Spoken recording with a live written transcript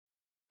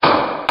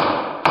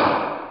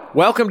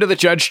Welcome to the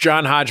Judge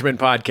John Hodgman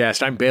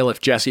podcast. I'm bailiff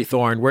Jesse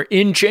Thorne. We're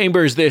in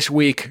chambers this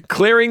week,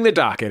 clearing the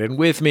docket, and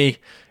with me,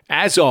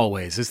 as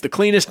always, is the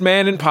cleanest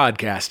man in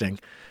podcasting,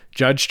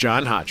 Judge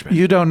John Hodgman.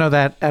 You don't know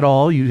that at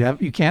all.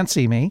 You can't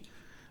see me.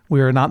 We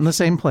are not in the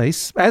same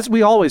place, as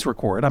we always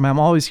record. I'm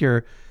always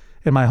here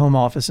in my home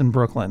office in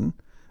Brooklyn,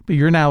 but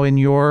you're now in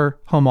your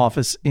home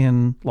office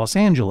in Los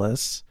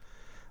Angeles.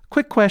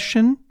 Quick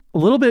question, a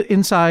little bit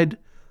inside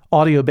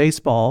audio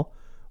baseball.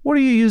 What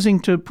are you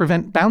using to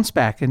prevent bounce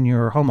back in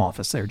your home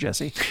office there,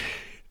 Jesse?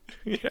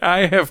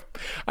 I have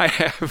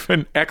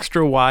an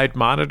extra wide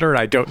monitor.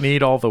 I don't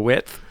need all the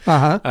width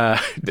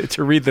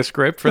to read the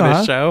script for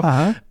this show.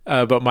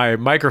 But my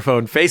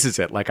microphone faces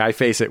it like I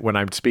face it when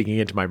I'm speaking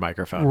into my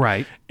microphone.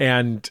 Right.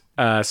 And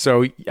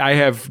so I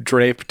have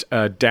draped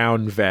a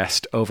down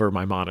vest over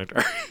my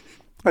monitor.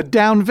 A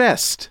down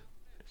vest?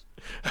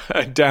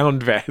 A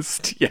down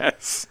vest,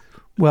 yes.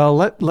 Well,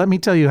 let me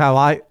tell you how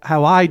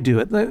I do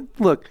it.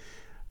 Look,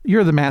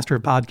 you're the master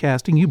of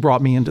podcasting. You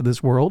brought me into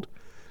this world.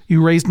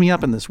 You raised me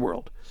up in this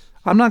world.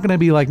 I'm not going to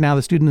be like now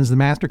the student is the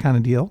master kind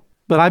of deal,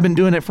 but I've been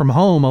doing it from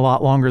home a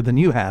lot longer than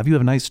you have. You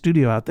have a nice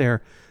studio out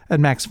there at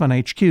Max Fun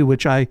HQ,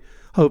 which I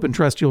hope and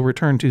trust you'll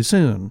return to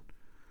soon.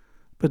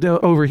 But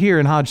over here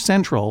in Hodge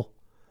Central,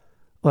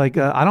 I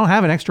don't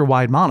have an extra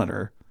wide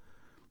monitor.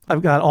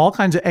 I've got all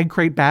kinds of egg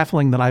crate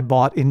baffling that I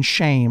bought in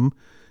shame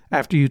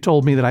after you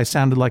told me that I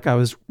sounded like I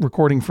was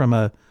recording from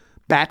a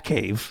bat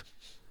cave.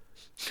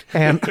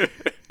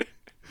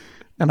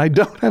 And I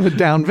don't have a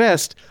down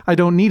vest. I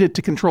don't need it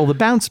to control the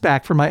bounce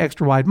back for my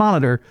extra wide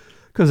monitor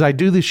because I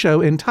do the show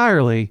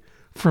entirely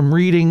from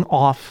reading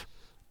off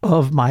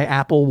of my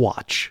Apple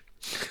Watch.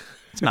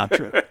 It's not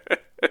true.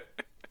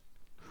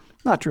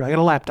 Not true. I got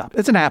a laptop.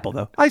 It's an Apple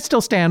though. I still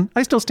stand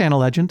a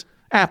legend.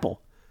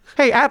 Apple.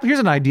 Hey, Apple, here's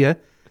an idea.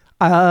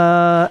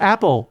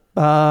 Apple,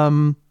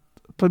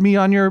 put me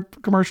on your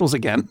commercials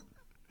again.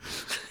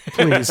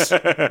 Please.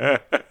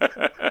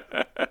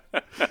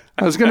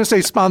 I was going to say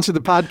sponsor the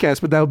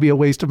podcast, but that would be a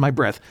waste of my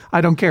breath.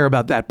 I don't care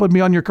about that. Put me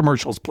on your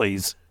commercials,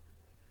 please.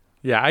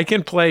 Yeah, I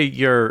can play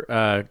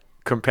your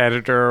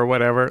competitor or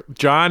whatever.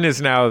 John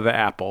is now the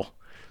Apple.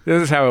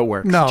 This is how it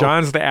works. No.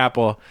 John's the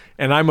Apple,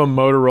 and I'm a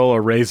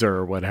Motorola Razr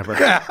or whatever.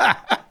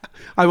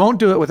 I won't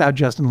do it without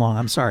Justin Long.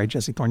 I'm sorry,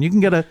 Jesse Thorne. You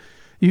can get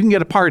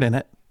a part in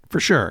it for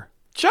sure.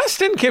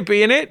 Justin can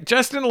be in it.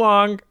 Justin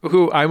Long,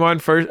 who I'm on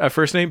a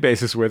first name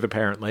basis with,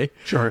 apparently.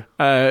 Sure.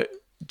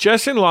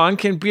 Justin Long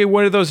can be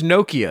one of those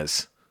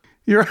Nokias.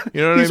 You know what I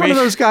mean? He's one of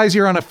those guys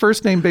you're on a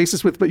first name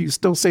basis with, but you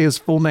still say his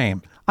full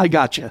name. I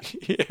gotcha.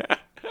 Yeah,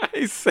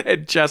 I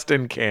said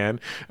Justin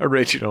Can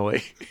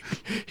originally.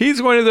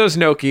 He's one of those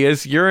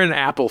Nokias. You're an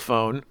Apple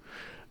phone,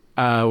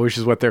 which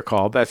is what they're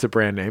called. That's a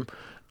brand name.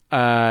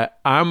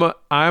 I'm a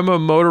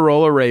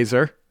Motorola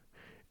Razr.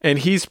 And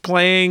he's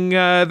playing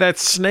that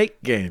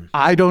Snake game.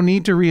 I don't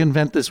need to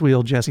reinvent this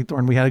wheel, Jesse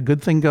Thorne. We had a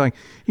good thing going.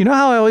 You know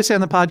how I always say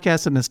on the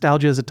podcast that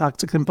nostalgia is a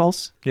toxic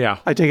impulse? Yeah.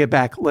 I take it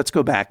back. Let's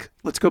go back.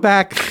 Let's go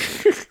back.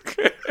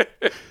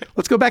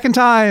 Let's go back in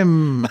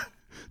time.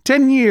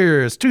 10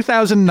 years,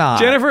 2009.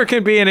 Jennifer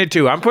can be in it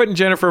too. I'm putting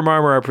Jennifer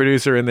Marmer, our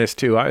producer, in this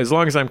too. As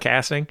long as I'm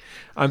casting,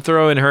 I'm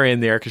throwing her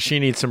in there because she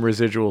needs some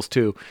residuals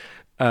too.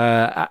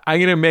 I'm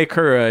going to make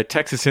her a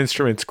Texas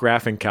Instruments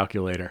graphing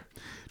calculator.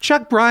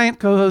 Chuck Bryant,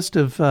 co-host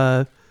of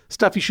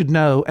Stuff You Should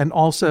Know and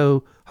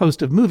also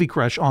host of Movie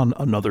Crush on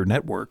another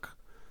network,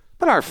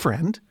 but our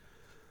friend,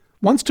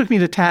 once took me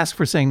to task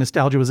for saying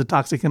nostalgia was a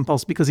toxic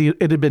impulse because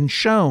it had been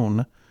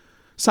shown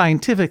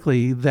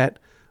scientifically that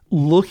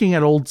looking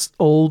at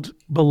old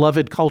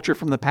beloved culture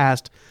from the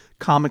past,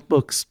 comic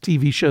books,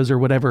 TV shows or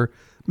whatever,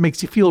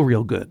 makes you feel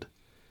real good.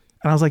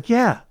 And I was like,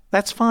 yeah,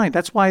 that's fine.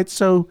 That's why it's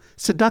so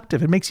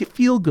seductive. It makes you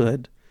feel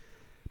good,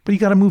 but you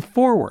got to move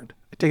forward.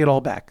 I take it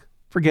all back.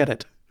 Forget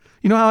it.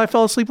 You know how I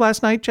fell asleep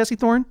last night, Jesse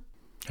Thorne?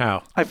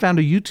 How? I found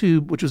a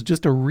YouTube, which was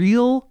just a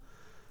reel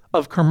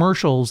of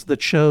commercials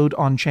that showed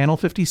on Channel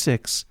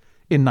 56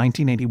 in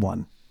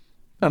 1981.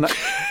 And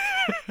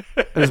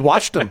I just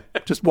watched them.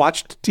 Just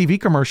watched TV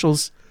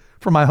commercials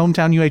from my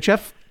hometown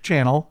UHF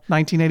channel,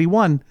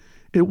 1981.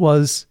 It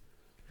was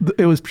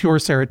pure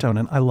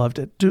serotonin. I loved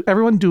it.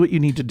 Everyone do what you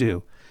need to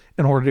do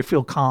in order to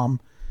feel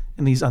calm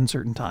in these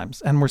uncertain times.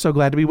 And we're so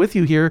glad to be with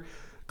you here,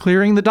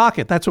 clearing the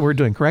docket. That's what we're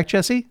doing. Correct,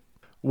 Jesse?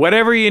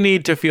 Whatever you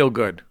need to feel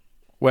good,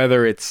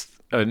 whether it's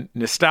a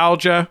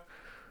nostalgia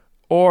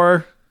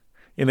or,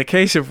 in the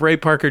case of Ray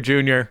Parker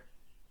Jr.,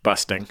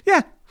 busting.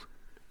 Yeah.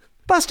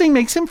 Busting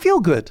makes him feel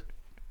good.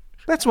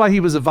 That's why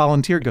he was a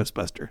volunteer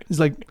Ghostbuster. He's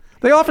like,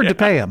 they offered to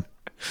pay him.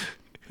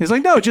 He's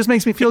like, no, it just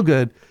makes me feel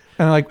good.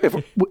 And I'm like, if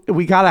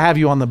we got to have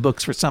you on the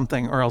books for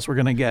something or else we're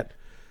going to get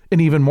in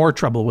even more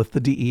trouble with the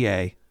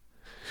DEA.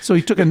 So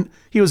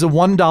he was a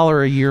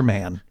 $1 a year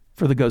man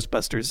for the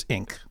Ghostbusters,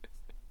 Inc.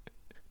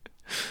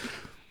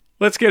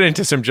 Let's get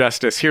into some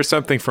justice. Here's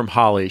something from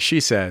Holly. She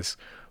says,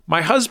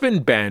 my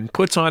husband, Ben,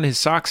 puts on his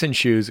socks and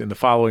shoes in the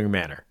following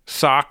manner.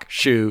 Sock,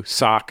 shoe,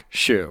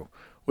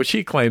 which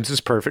he claims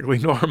is perfectly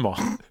normal.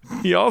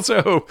 He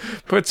also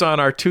puts on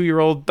our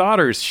 2-year-old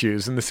daughter's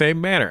shoes in the same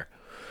manner.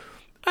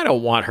 I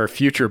don't want her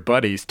future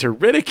buddies to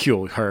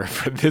ridicule her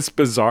for this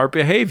bizarre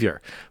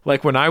behavior,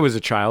 like when I was a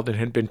child and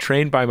had been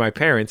trained by my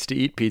parents to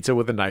eat pizza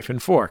with a knife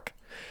and fork.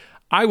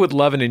 I would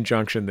love an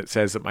injunction that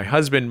says that my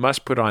husband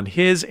must put on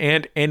his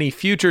and any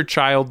future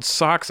child's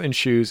socks and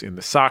shoes in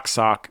the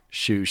sock,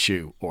 shoe,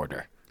 shoe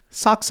order.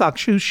 Sock,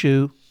 shoe,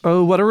 shoe.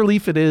 Oh, what a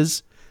relief it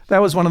is.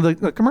 That was one of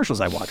the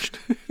commercials I watched.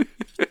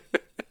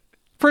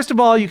 First of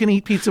all, you can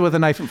eat pizza with a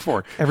knife and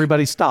fork.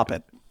 Everybody stop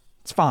it.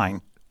 It's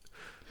fine.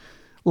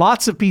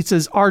 Lots of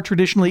pizzas are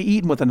traditionally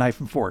eaten with a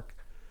knife and fork.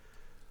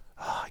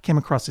 Oh, I came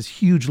across this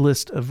huge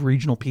list of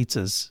regional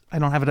pizzas. I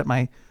don't have it at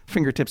my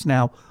fingertips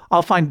now.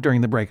 I'll find it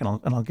during the break and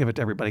I'll give it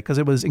to everybody because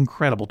it was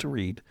incredible to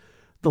read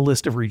the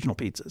list of regional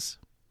pizzas.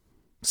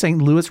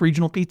 St. Louis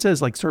regional pizza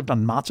is like served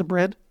on matzo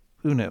bread.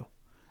 Who knew?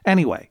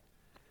 Anyway.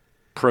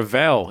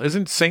 Provel.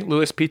 Isn't St.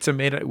 Louis pizza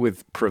made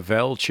with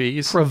Provel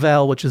cheese?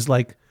 Provel, which is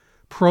like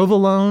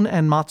provolone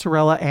and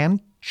mozzarella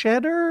and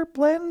cheddar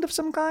blend of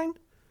some kind.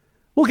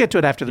 We'll get to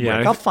it after the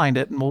break. I'll find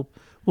it and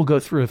we'll go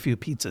through a few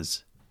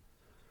pizzas.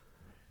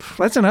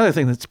 That's another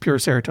thing that's pure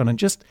serotonin.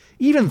 Just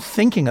even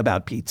thinking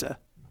about pizza.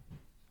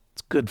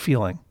 It's a good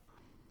feeling.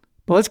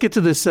 But let's get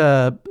to this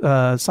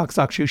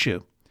sock, shoe,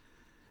 shoe.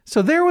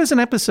 So there was an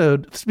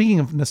episode, speaking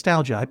of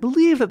nostalgia, I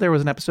believe that there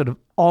was an episode of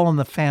All in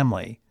the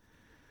Family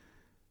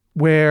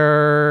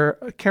where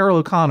Carol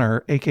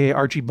O'Connor, a.k.a.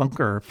 Archie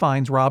Bunker,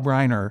 finds Rob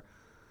Reiner,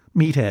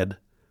 Meathead,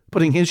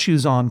 putting his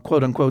shoes on,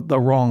 quote unquote, the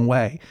wrong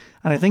way.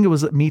 And I think it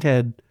was that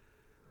Meathead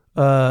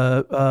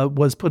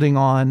was putting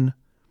on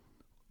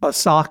a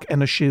sock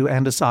and a shoe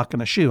and a sock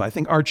and a shoe. I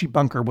think Archie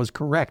Bunker was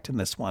correct in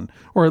this one,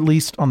 or at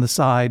least on the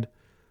side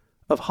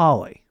of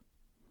Holly.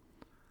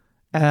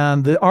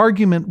 And the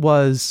argument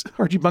was,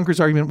 Archie Bunker's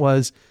argument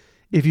was,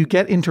 if you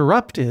get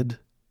interrupted,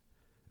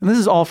 and this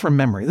is all from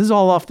memory, this is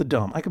all off the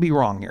dome, I could be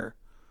wrong here.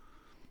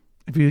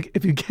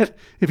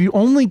 If you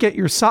only get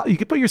your sock, you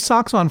could put your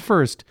socks on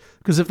first,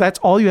 because if that's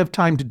all you have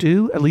time to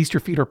do, at least your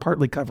feet are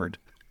partly covered.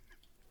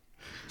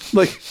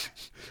 Like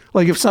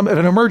if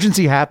an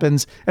emergency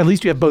happens, at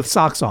least you have both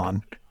socks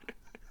on.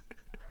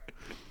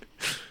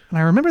 And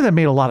I remember that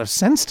made a lot of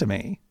sense to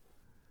me.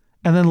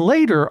 And then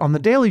later on The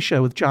Daily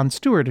Show with Jon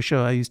Stewart, a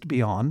show I used to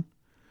be on,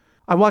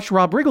 I watched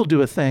Rob Riggle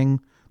do a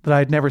thing that I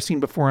had never seen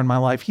before in my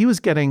life. He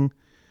was getting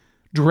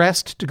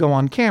dressed to go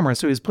on camera.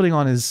 So he was putting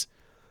on his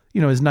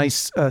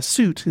nice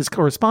suit, his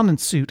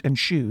correspondence suit and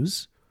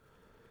shoes,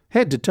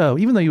 head to toe.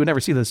 Even though you would never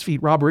see those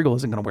feet, Rob Riggle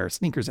isn't going to wear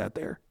sneakers out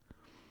there.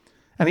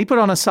 And he put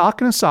on a sock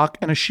and a sock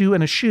and a shoe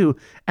and a shoe.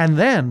 And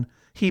then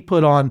he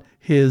put on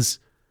his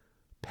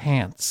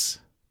pants.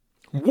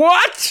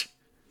 What?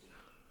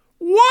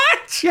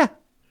 Yeah.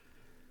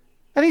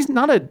 And he's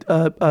not a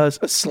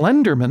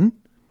Slenderman.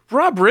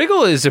 Rob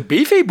Riggle is a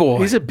beefy boy.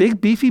 He's a big,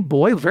 beefy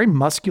boy, very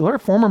muscular,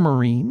 former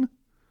Marine.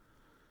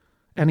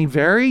 And he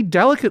very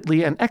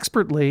delicately and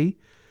expertly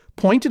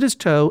pointed his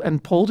toe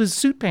and pulled his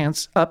suit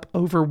pants up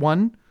over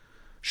one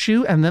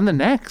shoe and then the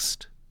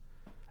next.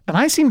 And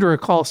I seem to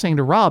recall saying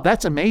to Rob,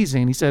 that's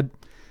amazing. He said,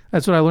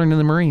 that's what I learned in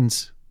the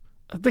Marines.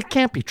 That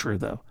can't be true,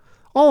 though.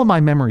 All of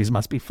my memories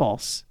must be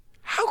false.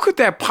 How could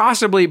that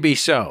possibly be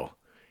so?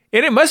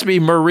 And it must be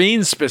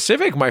Marine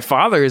specific. My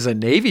father is a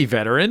Navy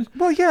veteran.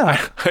 Well,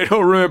 yeah. I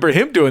don't remember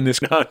him doing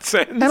this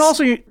nonsense. And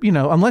also,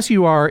 unless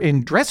you are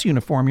in dress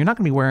uniform, you're not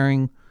going to be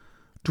wearing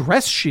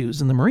dress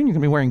shoes in the Marine. You're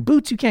going to be wearing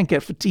boots. You can't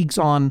get fatigues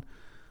on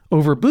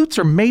over boots,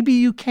 or maybe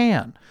you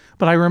can.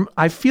 But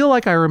I feel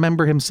like I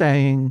remember him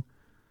saying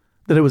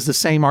that it was the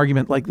same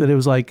argument, like that it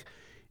was like,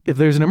 if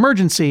there's an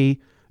emergency,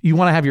 you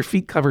want to have your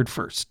feet covered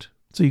first.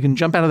 So you can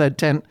jump out of that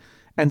tent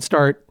and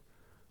start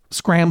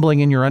scrambling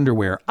in your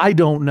underwear. I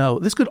don't know.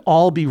 This could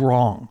all be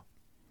wrong.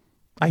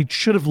 I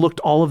should have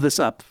looked all of this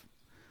up,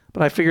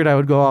 but I figured I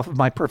would go off of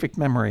my perfect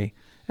memory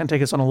and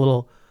take us on a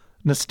little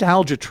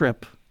nostalgia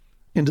trip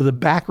into the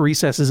back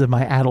recesses of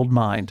my addled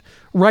mind.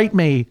 Write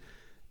me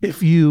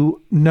if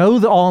you know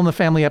the All in the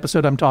Family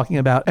episode I'm talking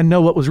about and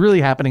know what was really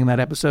happening in that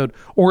episode,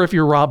 or if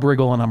you're Rob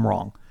Riggle and I'm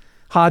wrong.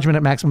 Hodgman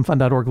at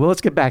MaximumFun.org. Well,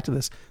 let's get back to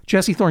this.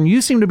 Jesse Thorne,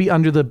 you seem to be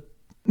under the,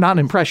 not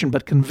impression,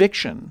 but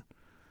conviction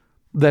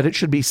that it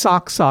should be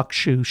sock,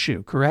 shoe,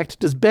 shoe, correct?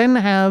 Does Ben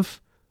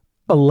have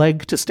a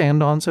leg to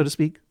stand on, so to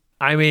speak?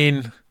 I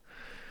mean,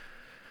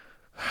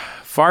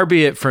 far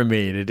be it from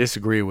me to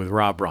disagree with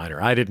Rob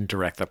Reiner. I didn't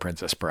direct The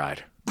Princess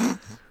Bride.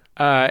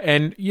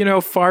 And,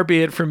 far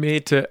be it from me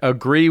to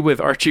agree with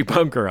Archie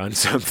Bunker on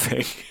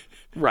something.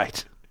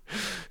 Right.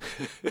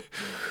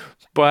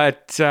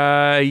 But,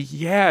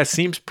 it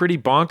seems pretty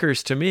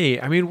bonkers to me.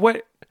 I mean,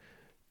 what,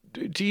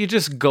 do you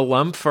just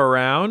galumph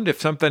around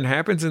if something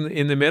happens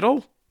in the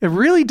middle? It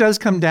really does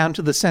come down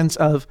to the sense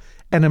of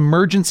an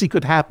emergency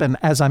could happen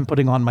as I'm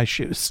putting on my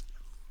shoes.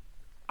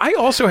 I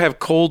also have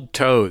cold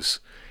toes,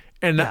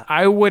 and yeah.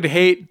 I would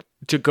hate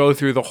to go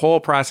through the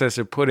whole process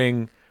of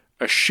putting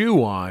a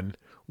shoe on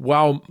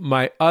while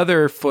my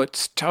other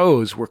foot's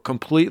toes were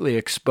completely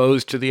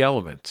exposed to the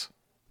elements.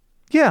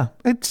 Yeah,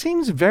 it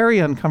seems very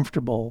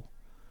uncomfortable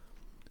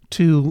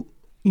to,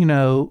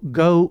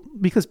 go,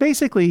 because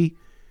basically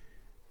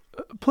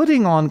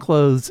putting on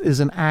clothes is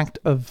an act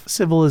of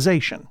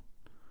civilization.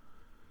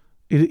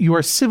 You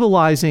are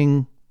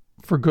civilizing,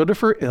 for good or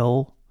for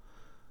ill,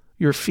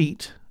 your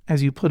feet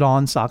as you put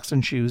on socks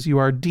and shoes. You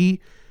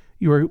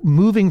are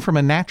moving from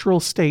a natural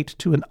state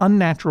to an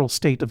unnatural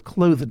state of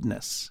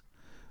clothedness.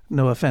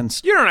 No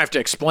offense. You don't have to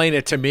explain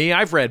it to me.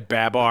 I've read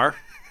Babar.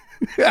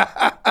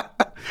 I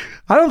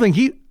don't think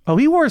he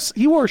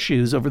wore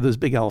shoes over those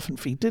big elephant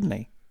feet, didn't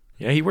he?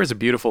 Yeah, he wears a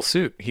beautiful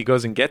suit. He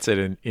goes and gets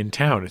it in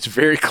town. It's a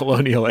very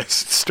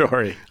colonialist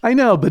story. I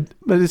know, but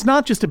it's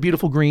not just a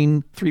beautiful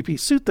green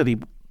 3-piece suit that he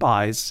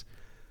buys,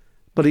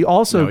 but he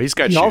also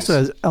also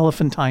has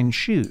elephantine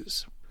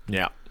shoes.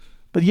 Yeah.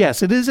 But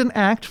yes, it is an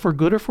act, for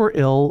good or for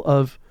ill,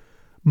 of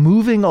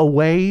moving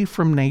away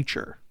from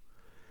nature.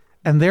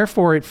 And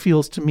therefore it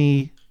feels to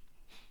me,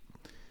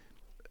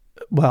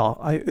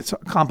 it's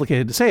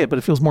complicated to say it, but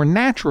it feels more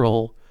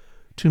natural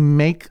to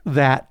make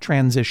that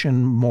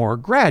transition more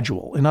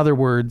gradual. In other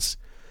words,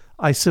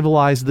 I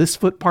civilize this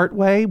foot part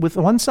way with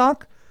one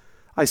sock.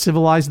 I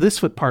civilize this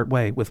foot part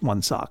way with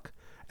one sock.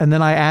 And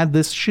then I add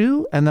this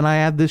shoe, and then I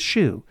add this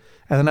shoe.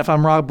 And then if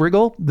I'm Rob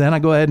Riggle, then I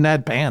go ahead and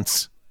add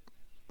pants.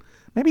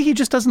 Maybe he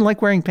just doesn't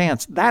like wearing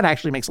pants. That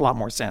actually makes a lot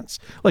more sense.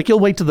 Like, he'll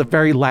wait to the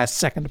very last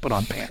second to put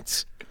on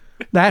pants.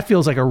 That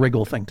feels like a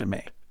Riggle thing to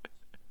me.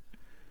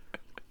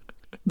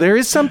 There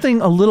is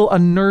something a little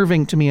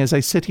unnerving to me as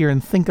I sit here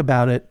and think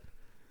about it,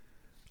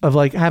 of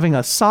like having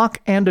a sock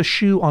and a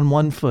shoe on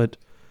one foot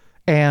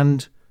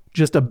and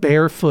just a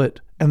bare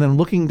foot, and then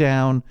looking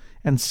down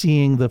and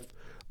seeing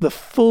the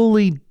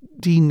fully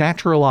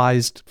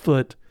denaturalized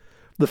foot,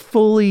 the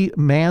fully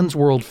man's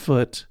world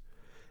foot,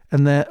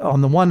 and then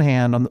on the one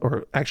hand, on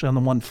the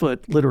one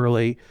foot,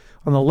 literally,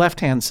 on the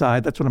left-hand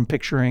side, that's what I'm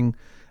picturing,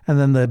 and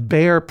then the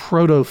bare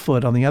proto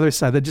foot on the other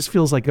side. That just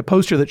feels like a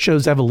poster that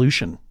shows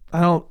evolution.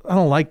 I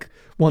don't like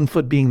one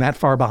foot being that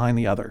far behind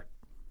the other.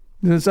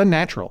 It's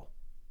unnatural.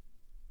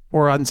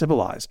 Or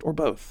uncivilized, or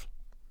both.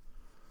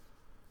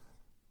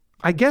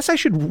 I guess I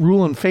should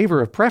rule in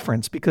favor of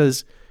preference,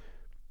 because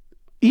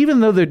even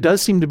though there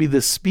does seem to be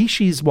this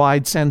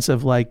species-wide sense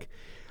of like,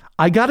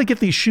 I got to get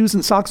these shoes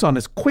and socks on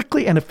as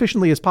quickly and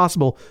efficiently as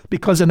possible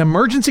because an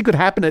emergency could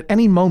happen at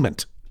any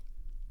moment.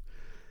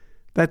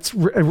 It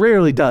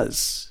rarely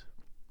does.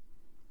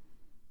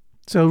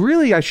 So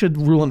really, I should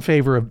rule in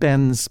favor of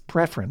Ben's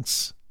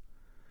preference.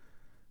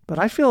 But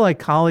I feel like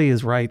Holly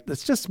is right.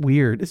 That's just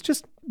weird. It's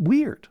just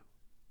weird.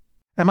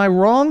 Am I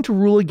wrong to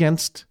rule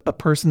against a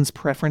person's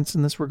preference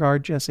in this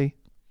regard, Jesse?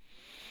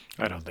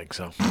 I don't think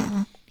so.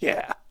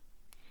 Yeah.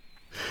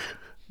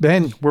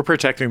 Ben. We're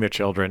protecting the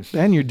children.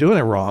 Ben, you're doing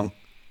it wrong.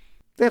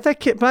 That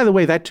kid, by the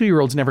way, that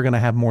 2-year-old's never going to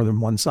have more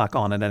than one sock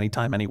on at any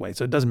time anyway,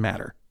 so it doesn't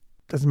matter.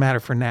 It doesn't matter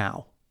for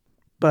now.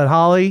 But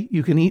Holly,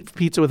 you can eat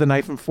pizza with a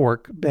knife and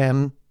fork.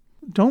 Ben,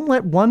 don't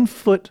let one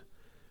foot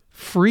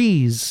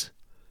freeze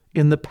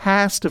in the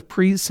past of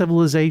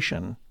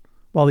pre-civilization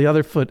while the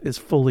other foot is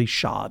fully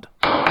shod.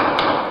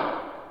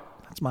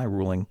 That's my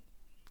ruling.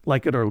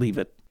 Like it or leave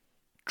it.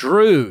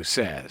 Drew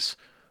says,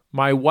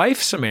 my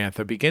wife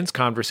Samantha begins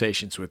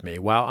conversations with me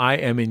while I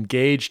am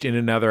engaged in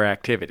another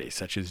activity,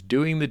 such as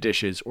doing the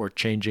dishes or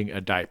changing a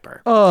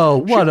diaper. Oh,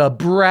 what a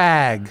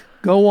brag.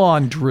 Go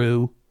on,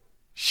 Drew.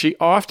 She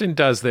often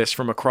does this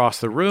from across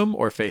the room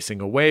or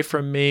facing away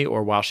from me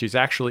or while she's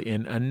actually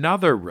in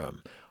another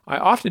room. I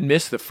often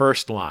miss the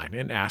first line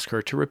and ask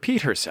her to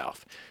repeat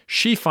herself.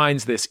 She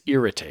finds this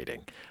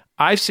irritating.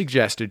 I've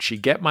suggested she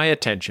get my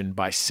attention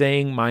by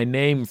saying my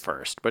name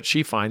first, but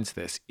she finds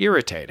this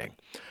irritating.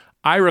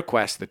 I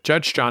request that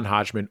Judge John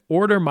Hodgman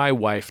order my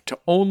wife to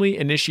only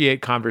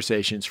initiate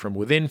conversations from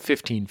within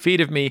 15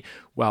 feet of me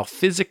while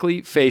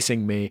physically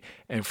facing me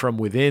and from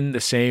within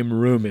the same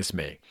room as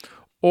me.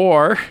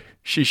 Or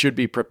she should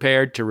be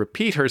prepared to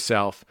repeat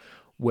herself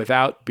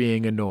without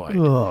being annoyed.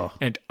 Ugh.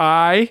 And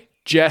I,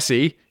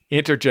 Jesse,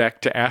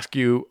 interject to ask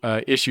you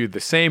issue the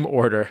same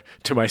order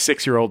to my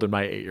 6-year-old and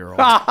my 8-year-old.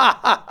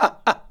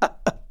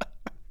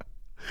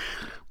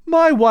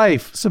 My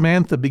wife,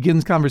 Samantha,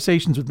 begins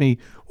conversations with me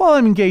while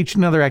I'm engaged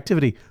in another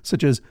activity,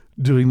 such as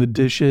doing the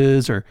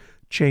dishes or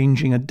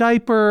changing a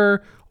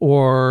diaper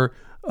or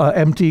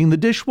emptying the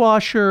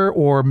dishwasher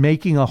or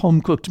making a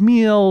home-cooked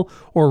meal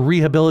or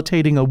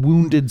rehabilitating a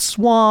wounded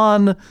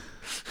swan.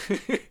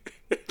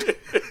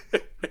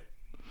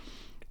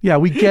 Yeah,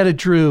 we get it,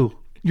 Drew.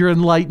 You're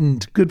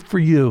enlightened. Good for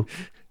you.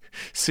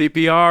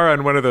 CPR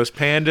on one of those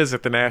pandas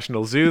at the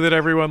National Zoo that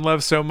everyone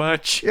loves so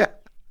much. Yeah.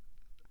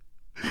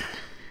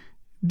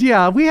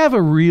 Yeah, we have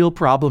a real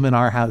problem in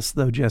our house,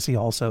 though, Jesse,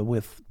 also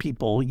with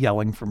people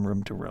yelling from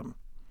room to room.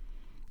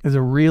 There's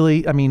a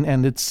really,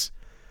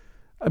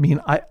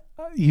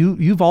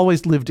 you've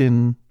always lived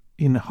in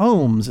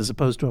homes as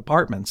opposed to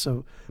apartments,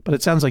 but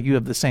it sounds like you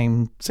have the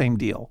same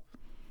deal.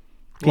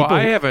 Well,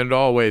 I haven't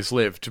always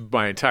lived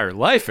my entire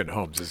life in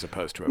homes as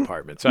opposed to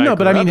apartments. No,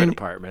 but I mean in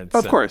apartments.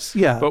 Of course,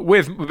 yeah.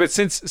 But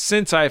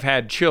since I've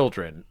had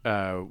children,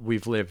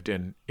 we've lived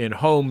in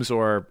homes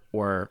or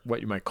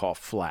what you might call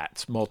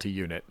flats,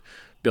 multi-unit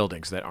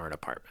buildings that aren't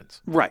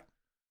apartments. Right.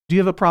 Do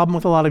you have a problem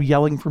with a lot of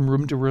yelling from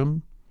room to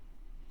room?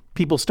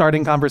 people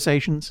starting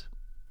conversations?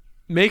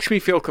 Makes me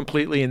feel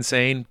completely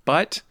insane,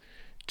 but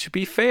to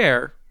be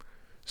fair,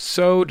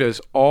 so does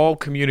all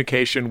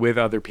communication with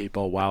other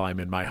people while I'm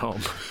in my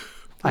home.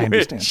 I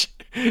understand.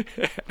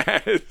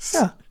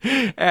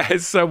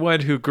 As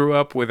someone who grew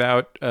up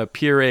without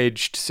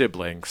peer-aged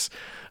siblings,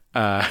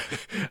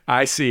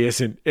 I see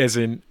as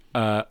an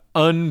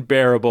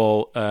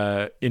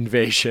unbearable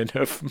invasion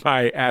of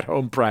my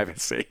at-home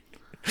privacy.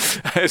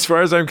 As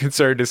far as I'm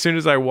concerned, as soon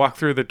as I walk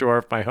through the door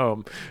of my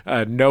home,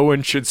 no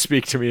one should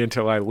speak to me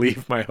until I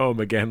leave my home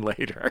again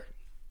later.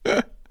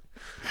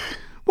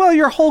 Well,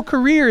 your whole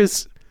career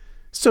is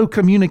so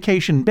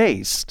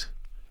communication-based.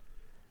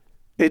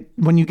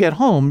 When you get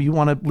home, you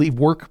want to leave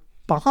work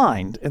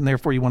behind, and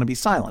therefore you want to be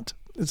silent.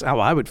 Is how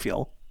I would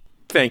feel.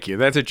 Thank you.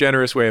 That's a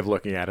generous way of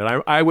looking at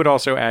it. I would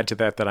also add to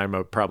that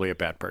I'm probably a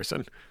bad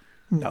person.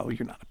 No,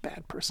 you're not a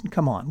bad person.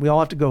 Come on. We all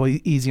have to go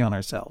easy on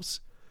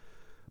ourselves.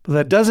 But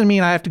that doesn't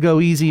mean I have to go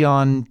easy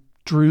on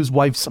Drew's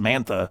wife,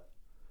 Samantha.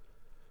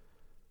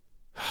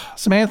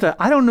 Samantha,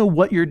 I don't know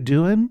what you're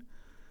doing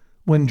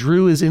when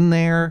Drew is in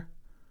there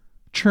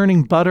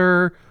churning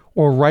butter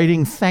or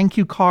writing thank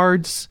you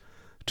cards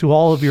to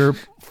all of your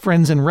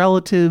friends and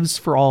relatives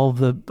for all of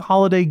the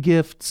holiday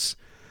gifts,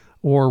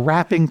 or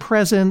wrapping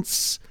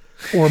presents,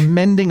 or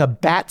mending a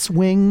bat's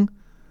wing.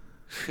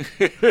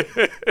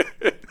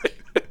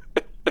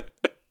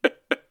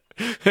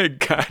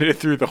 Got it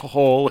through the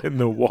hole in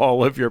the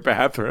wall of your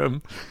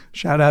bathroom.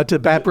 Shout out to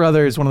Bat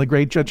Brothers, one of the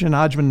great Judge and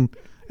Hodgman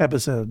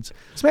episodes.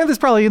 Samantha's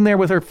probably in there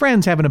with her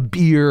friends having a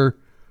beer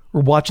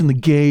or watching the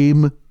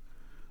game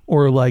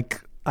or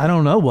I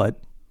don't know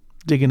what,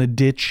 digging a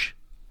ditch,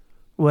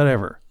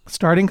 whatever.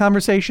 Starting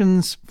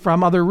conversations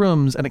from other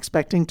rooms and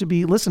expecting to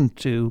be listened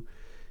to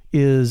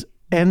is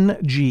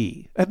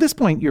NG. At this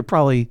point, you're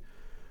probably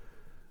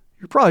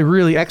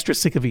really extra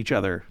sick of each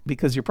other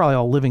because you're probably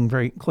all living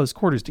very close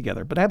quarters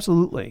together. But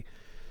absolutely,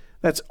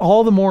 that's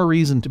all the more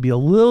reason to be a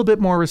little bit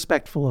more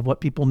respectful of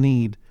what people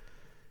need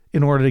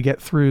in order to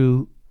get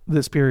through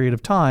this period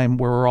of time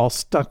where we're all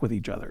stuck with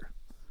each other.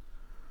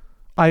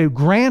 I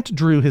grant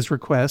Drew his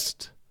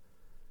request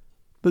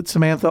that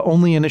Samantha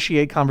only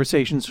initiate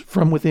conversations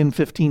from within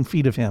 15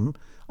 feet of him.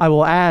 I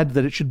will add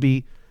that it should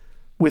be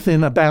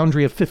within a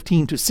boundary of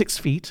 15 to 6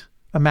 feet,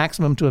 a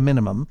maximum to a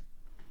minimum,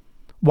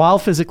 while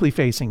physically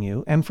facing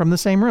you and from the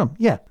same room.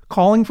 Yeah,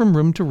 calling from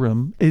room to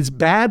room is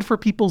bad for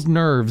people's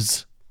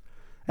nerves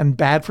and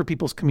bad for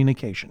people's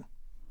communication.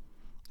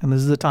 And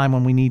this is a time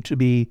when we need to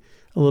be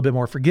a little bit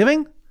more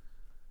forgiving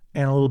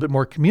and a little bit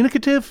more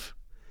communicative.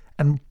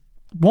 And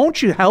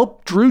won't you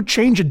help Drew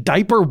change a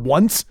diaper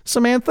once,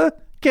 Samantha?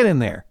 Get in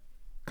there.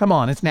 Come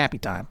on, it's nappy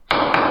time.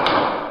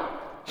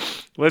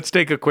 Let's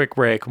take a quick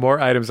break. More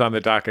items on the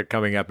docket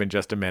coming up in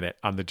just a minute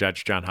on the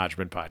Judge John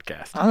Hodgman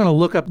podcast. I'm going to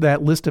look up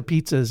that list of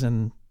pizzas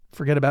and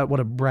forget about what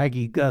a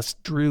braggy Gus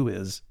Drew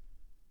is.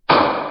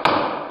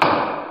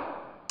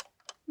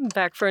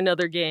 Back for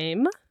another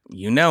game.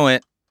 You know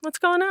it. What's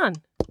going on?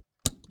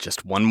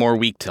 Just one more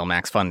week till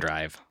Max Fun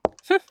Drive.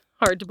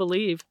 Hard to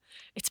believe.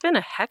 It's been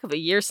a heck of a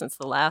year since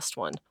the last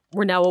one.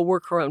 We're now a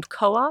worker-owned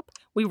co-op.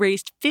 We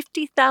raised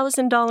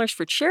 $50,000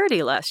 for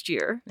charity last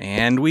year.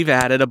 And we've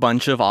added a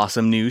bunch of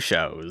awesome new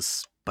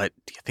shows. But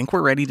do you think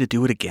we're ready to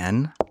do it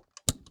again?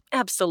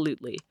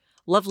 Absolutely.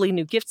 Lovely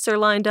new gifts are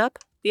lined up.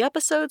 The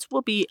episodes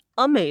will be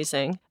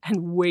amazing.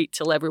 And wait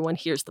till everyone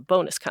hears the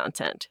bonus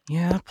content.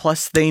 Yeah,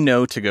 plus they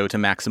know to go to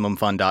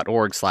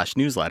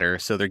MaximumFun.org/newsletter,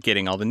 so they're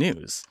getting all the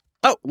news.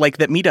 Oh, like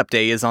that meetup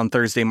day is on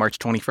Thursday, March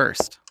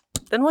 21st.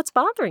 Then what's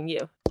bothering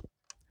you?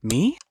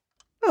 Me?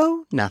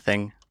 Oh,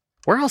 nothing.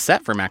 We're all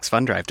set for Max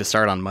Fun Drive to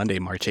start on Monday,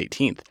 March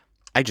 18th.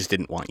 I just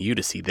didn't want you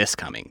to see this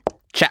coming.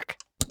 Check.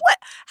 What?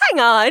 Hang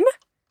on.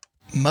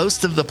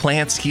 Most of the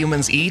plants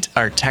humans eat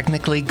are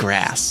technically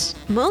grass.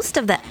 Most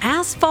of the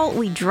asphalt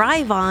we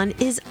drive on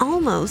is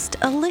almost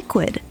a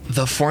liquid.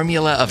 The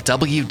formula of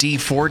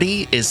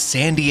WD-40 is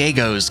San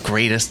Diego's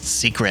greatest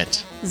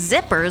secret.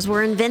 Zippers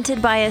were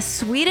invented by a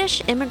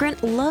Swedish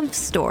immigrant love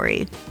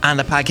story. On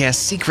the podcast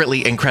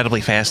Secretly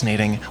Incredibly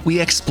Fascinating, we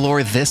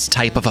explore this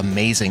type of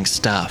amazing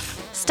stuff.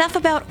 Stuff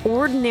about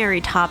ordinary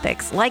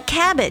topics like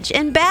cabbage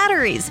and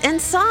batteries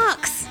and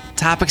socks.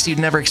 Topics you'd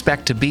never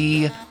expect to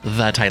be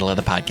the title of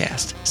the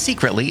podcast.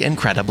 Secretly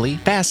Incredibly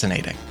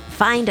Fascinating.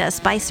 Find us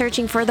by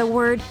searching for the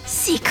word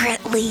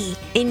secretly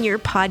in your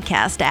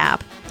podcast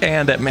app.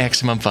 And at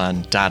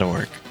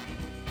MaximumFun.org.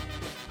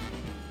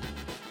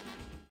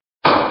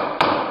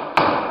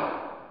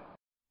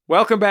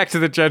 Welcome back to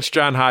the Judge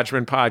John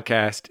Hodgman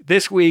podcast.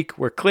 This week,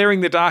 we're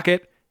clearing the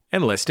docket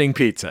and listing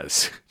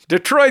pizzas.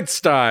 Detroit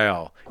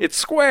style. It's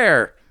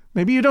square.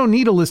 Maybe you don't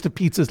need a list of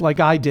pizzas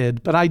like I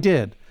did, but I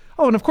did.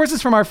 Oh, and of course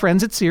it's from our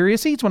friends at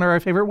Serious Eats, one of our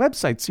favorite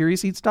websites,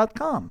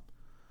 SeriousEats.com.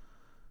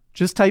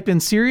 Just type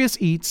in Serious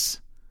Eats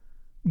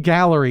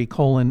Gallery,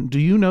 do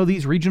you know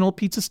these regional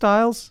pizza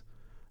styles?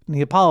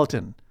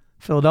 Neapolitan,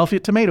 Philadelphia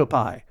tomato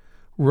pie,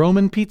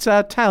 Roman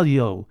pizza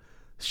taglio,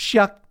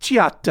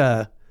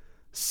 sciacciata,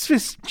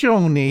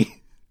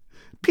 sfizione,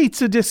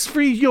 pizza di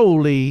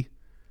sfrioli,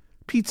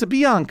 pizza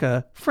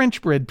bianca,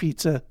 French bread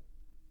pizza,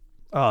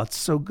 Oh, it's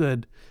so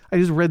good. I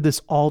just read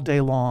this all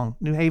day long.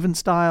 New Haven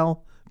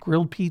style,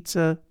 grilled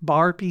pizza,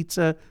 bar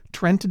pizza,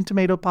 Trenton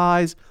tomato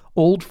pies,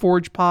 Old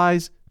Forge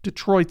pies,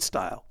 Detroit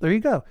style. There you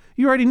go.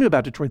 You already knew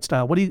about Detroit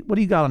style. What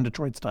do you got on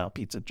Detroit style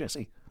pizza,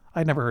 Jesse?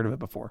 I'd never heard of it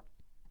before.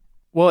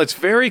 Well, it's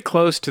very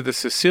close to the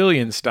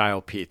Sicilian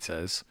style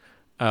pizzas,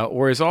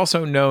 or is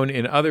also known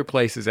in other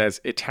places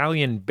as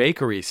Italian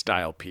bakery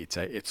style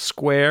pizza. It's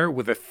square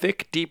with a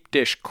thick deep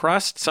dish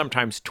crust,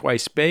 sometimes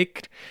twice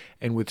baked,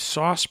 and with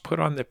sauce put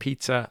on the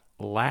pizza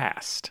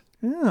last.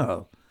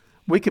 Oh.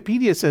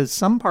 Wikipedia says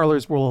some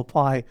parlors will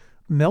apply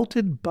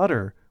melted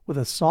butter with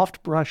a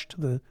soft brush to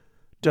the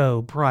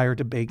dough prior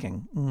to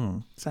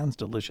baking. Sounds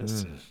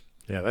delicious.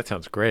 Yeah, that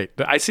sounds great.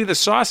 But I see the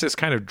sauce is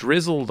kind of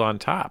drizzled on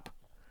top.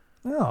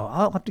 Oh,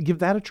 I'll have to give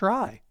that a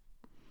try.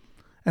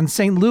 And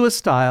St. Louis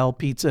style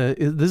pizza,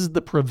 this is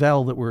the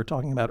Provel that we were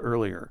talking about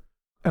earlier.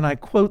 And I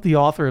quote the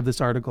author of this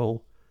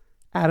article,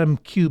 Adam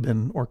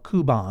Cuban, or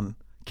Kuban,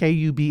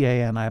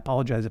 Kuban. I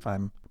apologize if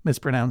I'm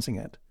mispronouncing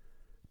it.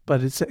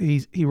 But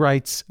he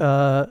writes,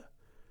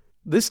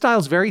 this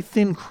style's very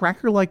thin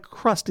cracker-like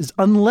crust is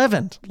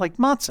unleavened, like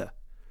matzah.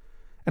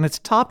 And it's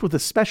topped with a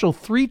special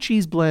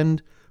 3-cheese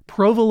blend,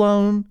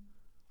 provolone.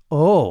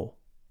 Oh,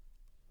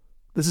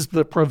 this is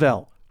the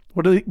Provel.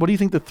 What do you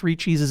think the 3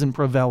 cheeses in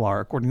Provel are,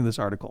 according to this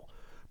article?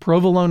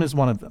 Provolone is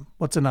one of them.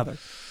 What's another?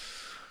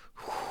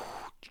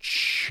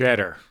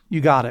 Cheddar. You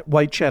got it.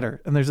 White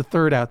cheddar. And there's a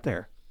third out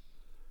there.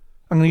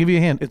 I'm going to give you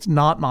a hint. It's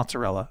not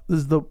mozzarella.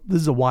 This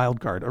is a wild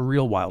card, a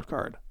real wild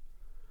card.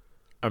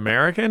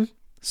 American?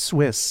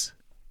 Swiss.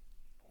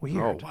 Weird.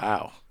 Oh,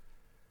 wow.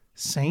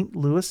 St.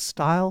 Louis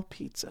style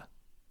pizza.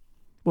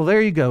 Well,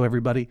 there you go,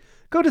 everybody.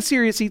 Go to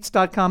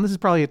SeriousEats.com. This is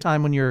probably a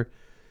time when you're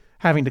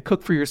having to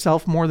cook for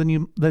yourself more than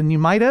you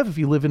might have if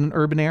you live in an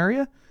urban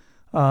area,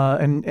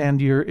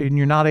 and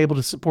you're not able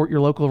to support your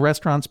local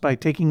restaurants by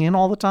taking in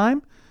all the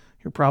time.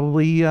 You're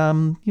probably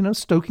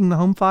stoking the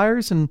home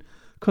fires and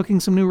cooking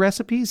some new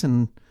recipes.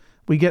 And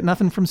we get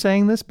nothing from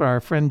saying this, but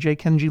our friend J.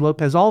 Kenji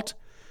Lopez Alt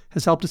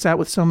has helped us out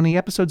with so many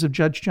episodes of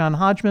Judge John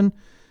Hodgman,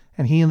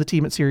 and he and the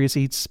team at Serious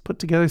Eats put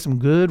together some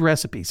good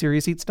recipes.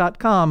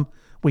 SeriousEats.com.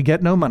 We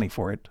get no money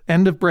for it.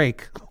 End of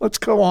break. Let's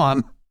go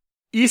on.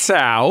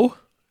 Esau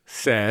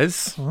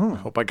says, I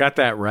hope I got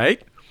that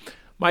right.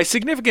 My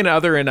significant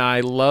other and I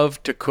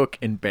love to cook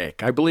and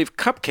bake. I believe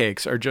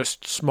cupcakes are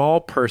just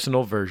small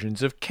personal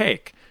versions of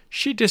cake.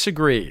 She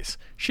disagrees.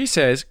 She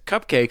says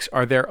cupcakes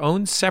are their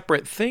own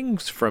separate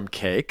things from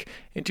cake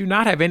and do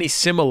not have any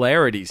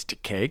similarities to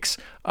cakes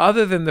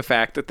other than the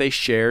fact that they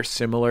share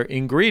similar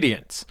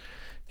ingredients.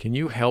 Can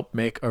you help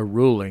make a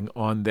ruling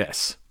on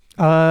this?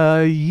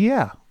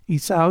 Yeah.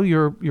 Esau,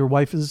 your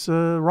wife is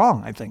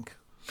wrong, I think.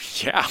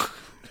 Yeah.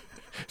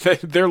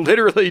 They're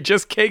literally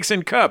just cakes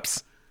and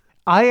cups.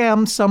 I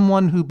am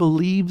someone who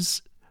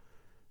believes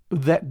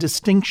that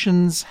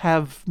distinctions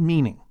have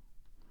meaning.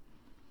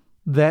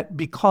 That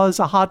because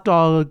a hot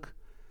dog,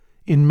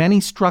 in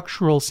many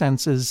structural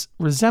senses,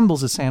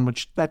 resembles a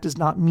sandwich, that does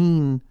not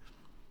mean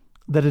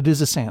that it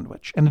is a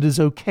sandwich. And it is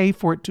okay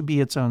for it to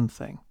be its own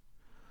thing.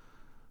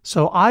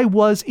 So I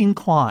was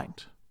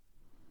inclined,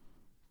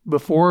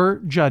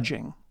 before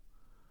judging,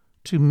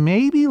 to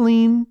maybe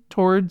lean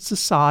towards the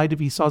side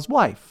of Esau's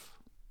wife.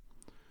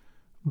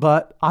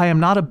 But I am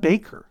not a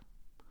baker.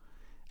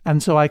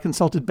 And so I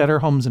consulted Better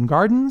Homes and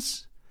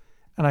Gardens,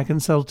 and I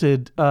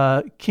consulted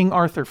King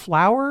Arthur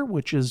Flour,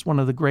 which is one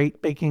of the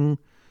great baking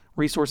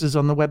resources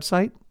on the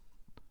website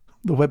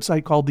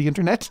called the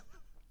Internet.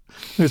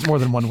 There's more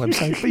than one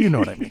website, but you know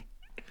what I mean.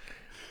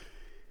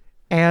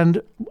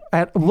 And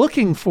at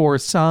looking for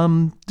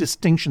some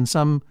distinction,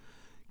 some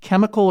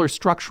chemical or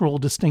structural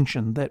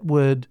distinction that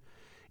would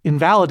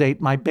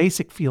invalidate my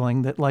basic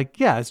feeling that,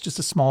 it's just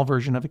a small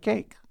version of a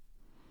cake.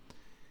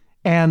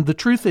 And the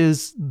truth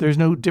is, there's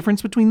no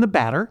difference between the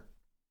batter.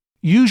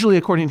 Usually,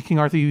 according to King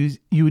Arthur,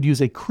 you would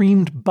use a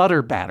creamed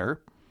butter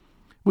batter,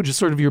 which is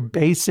sort of your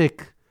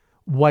basic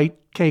white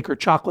cake or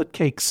chocolate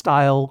cake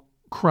style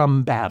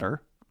crumb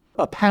batter.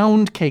 A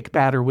pound cake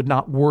batter would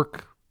not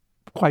work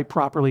quite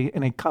properly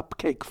in a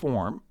cupcake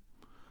form.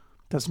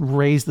 It doesn't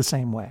raise the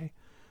same way.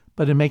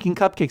 But in making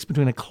cupcakes,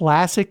 between a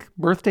classic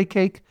birthday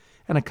cake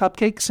and a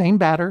cupcake, same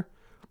batter.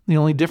 The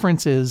only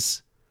difference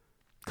is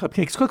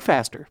cupcakes cook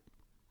faster.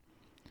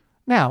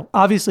 Now,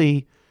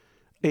 obviously,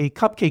 a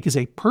cupcake is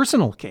a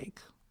personal cake.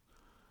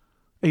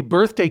 A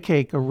birthday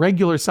cake, a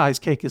regular size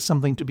cake, is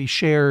something to be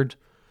shared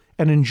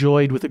and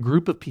enjoyed with a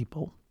group of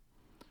people,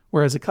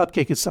 whereas a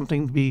cupcake is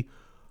something to be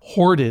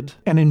hoarded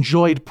and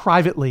enjoyed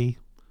privately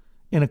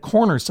in a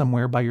corner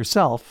somewhere by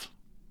yourself.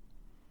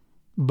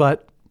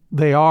 But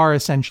they are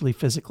essentially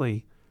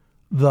physically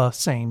the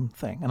same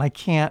thing. And I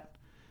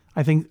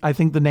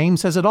think the name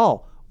says it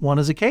all. One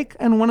is a cake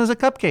and one is a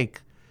cupcake.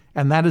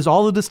 And that is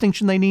all the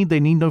distinction they need. They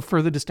need no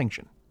further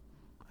distinction.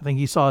 I think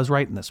Esau is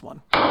right in this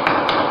one.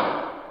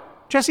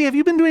 Jesse, have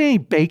you been doing any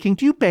baking?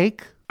 Do you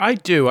bake? I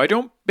do. I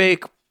don't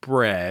bake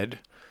bread.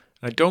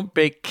 I don't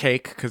bake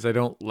cake because I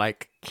don't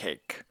like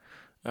cake.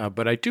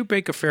 But I do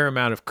bake a fair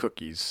amount of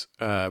cookies,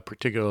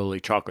 particularly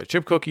chocolate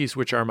chip cookies,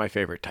 which are my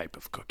favorite type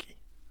of cookie.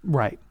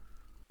 Right.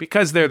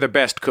 Because they're the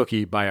best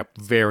cookie by a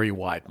very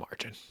wide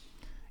margin.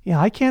 Yeah,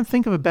 I can't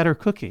think of a better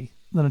cookie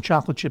than a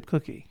chocolate chip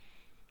cookie.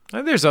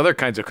 And there's other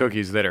kinds of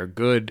cookies that are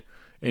good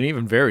and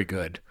even very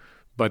good.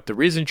 But the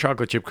reason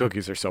chocolate chip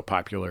cookies are so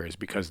popular is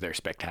because they're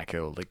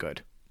spectacularly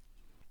good.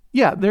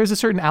 Yeah, there's a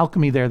certain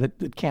alchemy there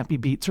that can't be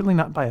beat. Certainly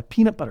not by a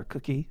peanut butter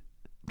cookie.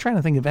 I'm trying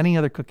to think of any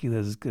other cookie that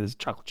is as good as a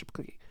chocolate chip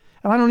cookie.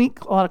 And I don't eat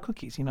a lot of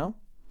cookies, you know?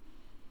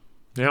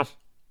 Yeah.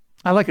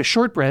 I like a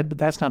shortbread, but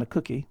that's not a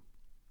cookie.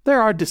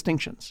 There are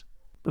distinctions.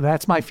 But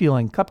that's my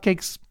feeling.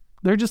 Cupcakes,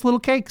 they're just little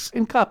cakes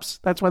in cups.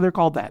 That's why they're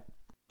called that.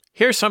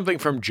 Here's something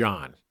from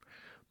John.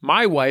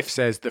 My wife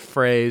says the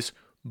phrase,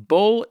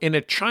 bull in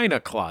a china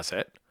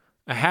closet,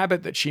 a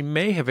habit that she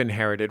may have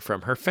inherited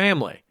from her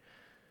family.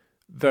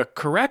 The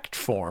correct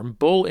form,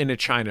 bull in a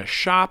china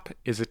shop,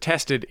 is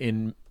attested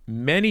in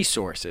many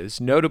sources,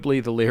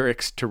 notably the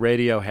lyrics to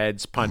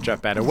Radiohead's Punch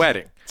Up at a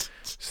Wedding.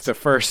 It's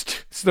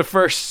the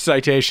first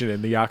citation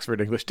in the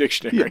Oxford English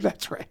Dictionary. Yeah,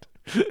 that's right.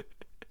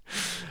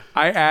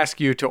 I ask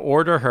you to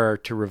order her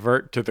to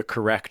revert to the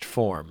correct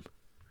form.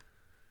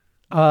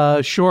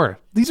 Sure.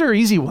 These are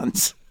easy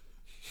ones.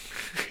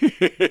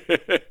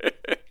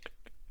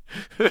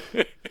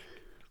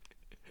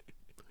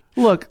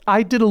 Look,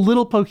 I did a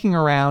little poking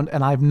around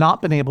and I've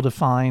not been able to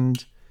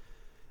find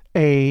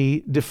a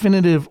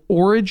definitive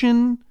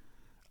origin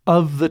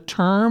of the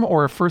term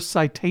or a first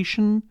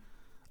citation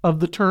of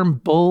the term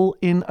bull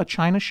in a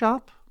china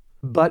shop,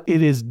 but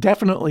it is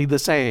definitely the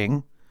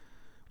saying.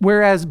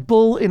 Whereas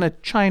bull in a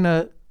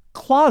china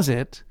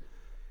closet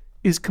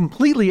is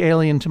completely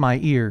alien to my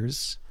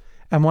ears.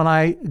 And when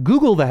I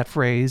Google that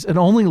phrase, it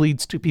only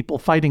leads to people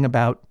fighting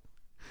about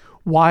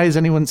why is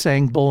anyone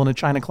saying bull in a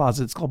china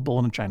closet? It's called bull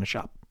in a china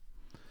shop.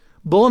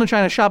 Bull in a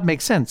china shop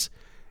makes sense.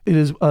 It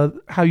is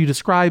how you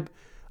describe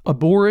a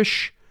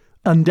boorish,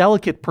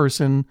 indelicate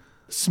person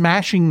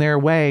smashing their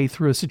way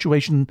through a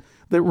situation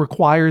that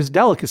requires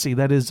delicacy,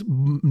 that is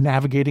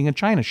navigating a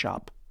china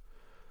shop.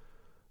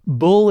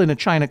 Bull in a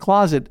china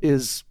closet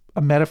is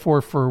a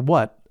metaphor for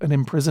what? An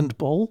imprisoned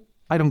bull?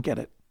 I don't get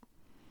it.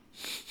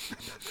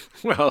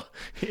 Well,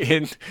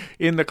 in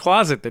the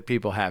closet that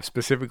people have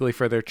specifically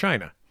for their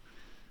china.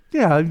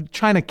 Yeah,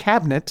 china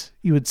cabinet,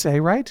 you would say,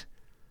 right?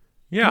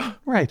 Yeah.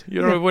 Right.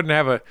 You wouldn't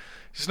have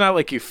it's not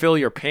like you fill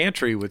your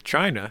pantry with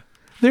china.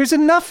 There's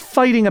enough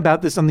fighting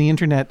about this on the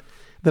internet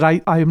that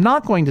I am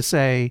not going to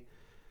say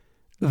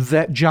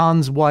that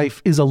John's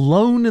wife is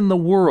alone in the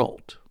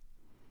world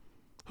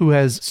who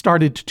has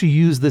started to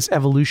use this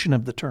evolution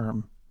of the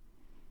term.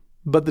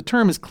 But the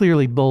term is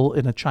clearly bull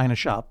in a china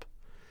shop,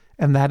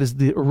 and that is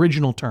the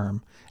original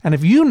term. And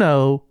if you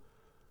know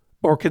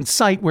or can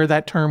cite where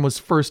that term was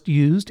first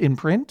used in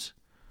print,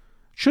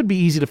 should be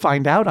easy to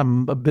find out.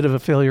 I'm a bit of a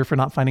failure for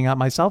not finding out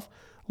myself.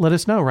 Let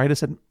us know. Write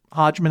us at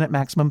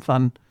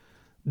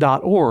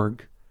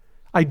hodgman@MaximumFun.org.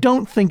 I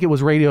don't think it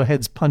was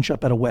Radiohead's Punch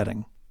Up at a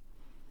Wedding.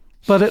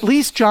 But at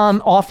least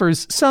John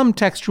offers some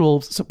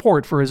textual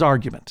support for his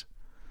argument,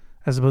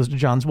 as opposed to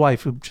John's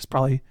wife, who just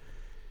probably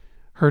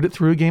heard it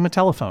through a game of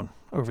telephone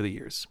over the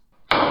years.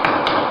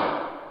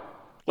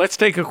 Let's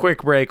take a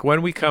quick break.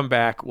 When we come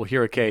back, we'll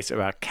hear a case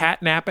about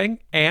catnapping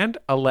and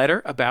a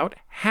letter about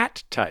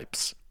hat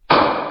types.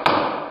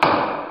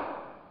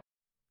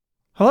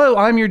 Hello,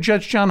 I'm your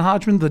Judge John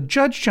Hodgman. The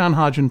Judge John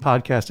Hodgman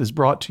podcast is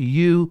brought to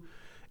you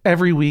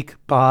every week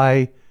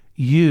by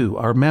you,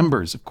 our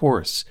members, of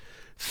course.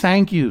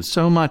 Thank you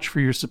so much for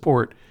your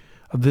support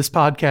of this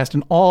podcast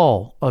and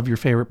all of your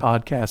favorite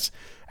podcasts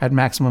at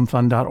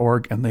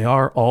MaximumFun.org, and they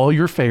are all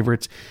your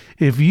favorites.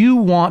 If you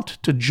want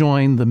to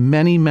join the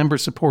many member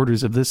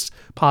supporters of this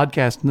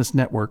podcast and this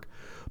network,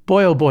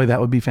 boy, oh boy,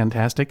 that would be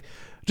fantastic.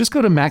 Just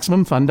go to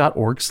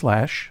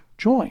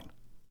MaximumFun.org/join.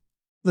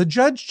 The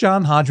Judge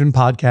John Hodgman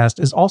podcast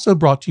is also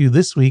brought to you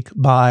this week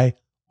by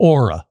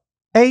Aura.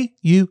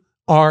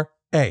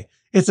 A-U-R-A.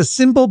 It's a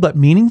simple but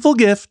meaningful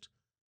gift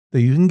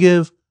that you can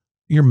give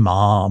your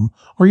mom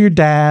or your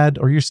dad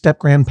or your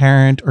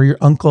step-grandparent or your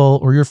uncle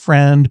or your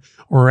friend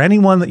or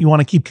anyone that you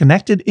want to keep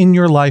connected in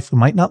your life who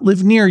might not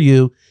live near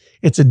you.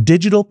 It's a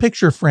digital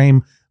picture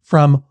frame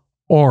from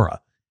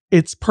Aura.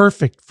 It's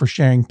perfect for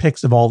sharing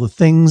pics of all the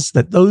things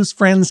that those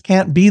friends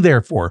can't be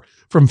there for,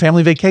 from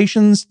family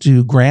vacations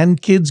to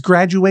grandkids'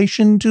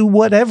 graduation to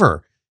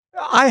whatever.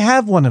 I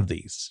have one of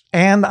these,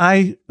 and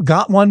I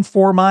got one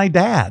for my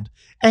dad,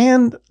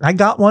 and I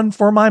got one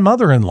for my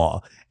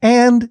mother-in-law,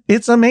 and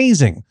it's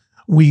amazing.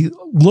 We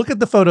look at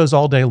the photos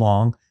all day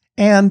long,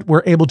 and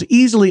we're able to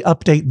easily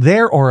update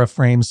their Aura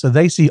frames so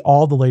they see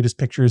all the latest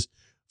pictures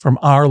from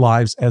our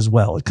lives as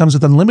well. It comes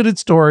with unlimited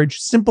storage,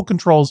 simple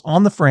controls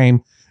on the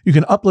frame. You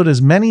can upload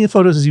as many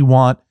photos as you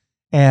want,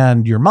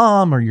 and your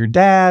mom or your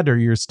dad or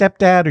your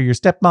stepdad or your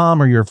stepmom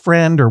or your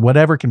friend or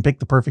whatever can pick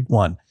the perfect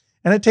one.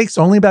 And it takes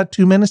only about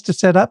 2 minutes to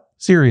set up.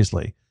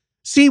 Seriously.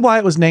 See why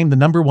it was named the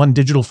 #1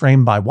 digital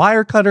frame by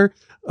Wirecutter,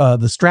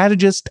 The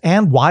Strategist,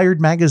 and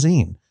Wired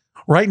Magazine.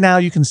 Right now,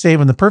 you can save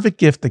on the perfect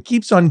gift that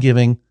keeps on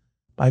giving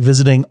by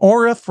visiting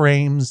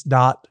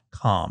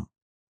auraframes.com.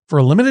 For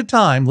a limited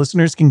time,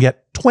 listeners can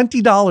get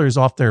 $20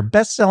 off their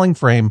best-selling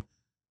frame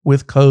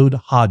with code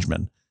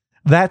Hodgman.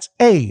 That's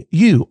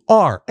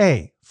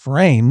AURA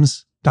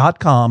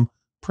frames.com,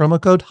 promo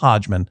code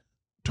Hodgman.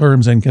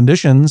 Terms and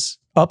conditions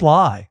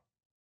apply.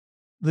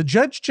 The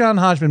Judge John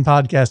Hodgman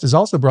podcast is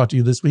also brought to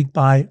you this week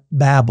by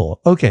Babbel.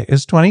 Okay,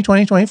 it's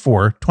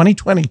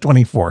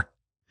 2020-24.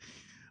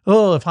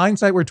 Oh, if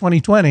hindsight were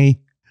 2020,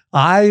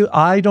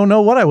 I don't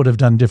know what I would have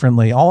done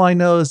differently. All I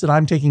know is that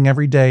I'm taking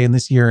every day in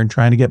this year and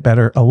trying to get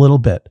better a little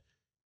bit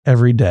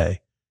every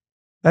day.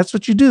 That's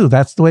what you do.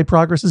 That's the way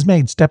progress is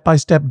made, step by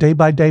step, day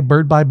by day,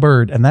 bird by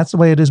bird. And that's the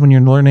way it is when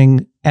you're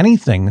learning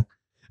anything,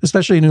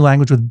 especially a new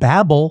language with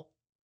Babbel.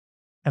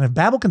 And if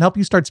Babbel can help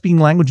you start speaking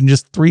language in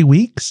just 3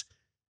 weeks,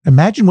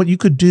 imagine what you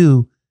could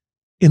do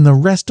in the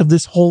rest of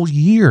this whole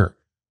year.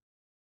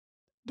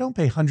 Don't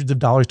pay hundreds of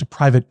dollars to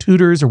private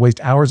tutors or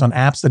waste hours on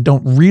apps that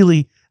don't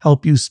really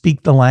help you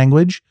speak the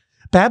language.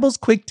 Babbel's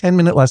quick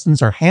 10-minute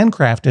lessons are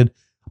handcrafted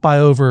by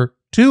over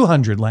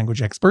 200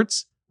 language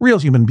experts, real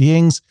human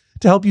beings,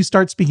 to help you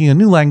start speaking a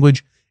new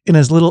language in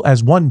as little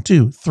as 1,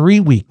 2, 3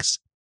 weeks.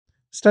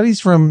 Studies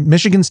from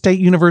Michigan State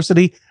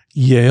University,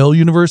 Yale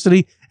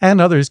University,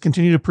 and others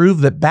continue to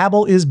prove that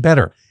Babbel is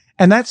better.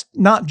 And that's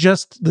not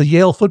just the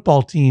Yale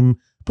football team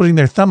putting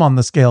their thumb on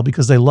the scale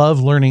because they love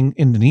learning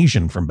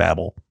Indonesian from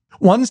Babbel.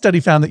 One study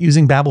found that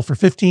using Babbel for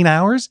 15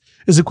 hours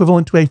is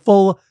equivalent to a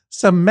full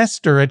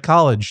semester at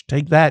college.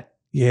 Take that,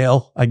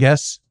 Yale, I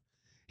guess.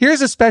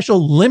 Here's a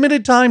special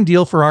limited time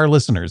deal for our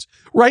listeners.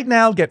 Right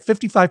now, get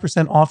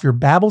 55% off your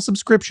Babbel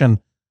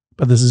subscription,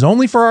 but this is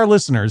only for our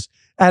listeners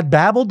at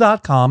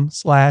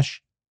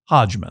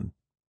babbel.com/Hodgman.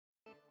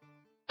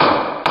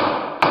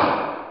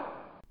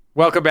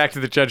 Welcome back to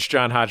the Judge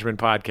John Hodgman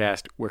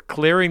podcast. We're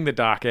clearing the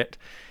docket.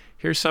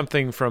 Here's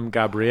something from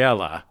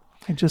Gabriella.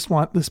 I just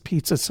want this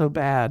pizza so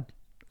bad.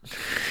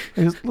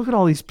 Look at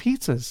all these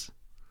pizzas.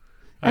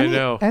 I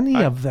know.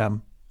 Any of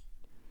them.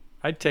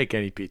 I'd take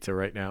any pizza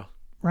right now.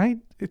 Right?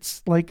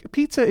 It's like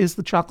pizza is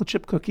the chocolate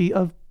chip cookie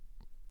of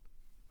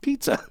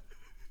pizza.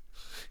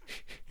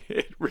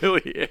 It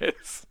really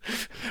is.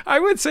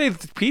 I would say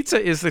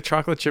pizza is the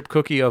chocolate chip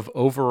cookie of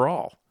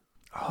overall.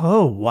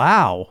 Oh,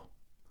 wow.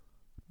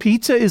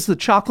 Pizza is the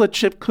chocolate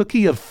chip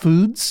cookie of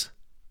foods?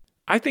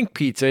 I think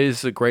pizza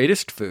is the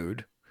greatest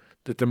food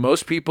that the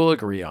most people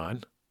agree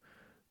on.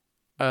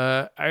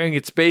 I think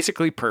it's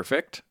basically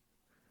perfect.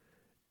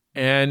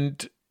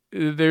 And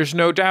there's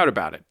no doubt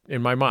about it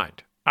in my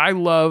mind. I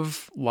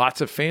love lots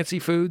of fancy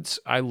foods.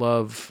 I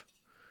love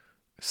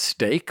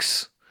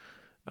steaks.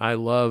 I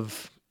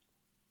love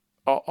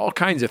all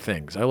kinds of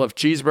things. I love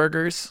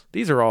cheeseburgers.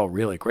 These are all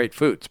really great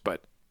foods,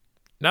 but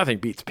nothing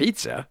beats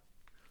pizza.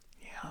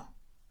 Yeah.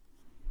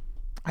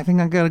 I think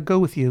I got to go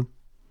with you.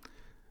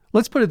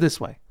 Let's put it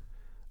this way.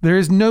 There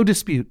is no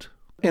dispute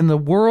in the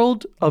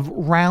world of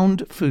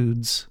round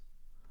foods.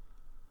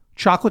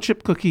 Chocolate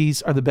chip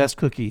cookies are the best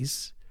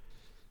cookies,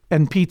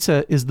 and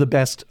pizza is the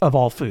best of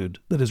all food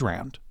that is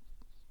round.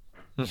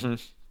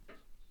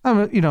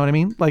 Mm-hmm. You know what I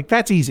mean? Like,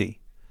 that's easy.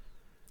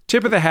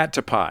 Tip of the hat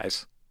to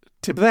pies.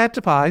 Tip of the hat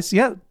to pies.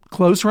 Yeah.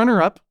 Close runner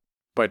up.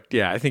 But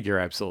yeah, I think you're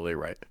absolutely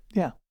right.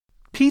 Yeah.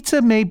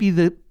 Pizza may be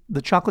the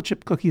chocolate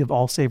chip cookie of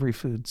all savory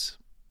foods.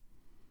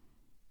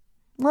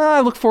 Well,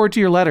 I look forward to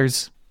your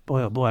letters.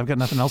 Boy, oh boy, I've got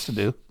nothing else to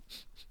do.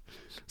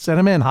 Send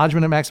them in,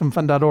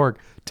 Hodgman@MaximumFun.org.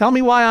 Tell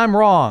me why I'm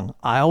wrong.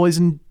 I always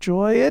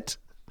enjoy it.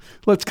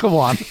 Let's go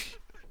on.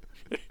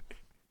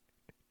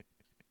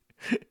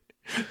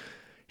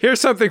 Here's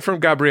something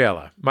from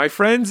Gabriela. My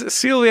friends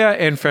Silvia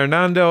and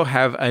Fernando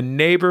have a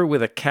neighbor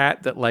with a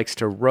cat that likes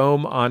to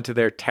roam onto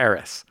their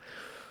terrace.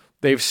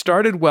 They've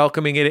started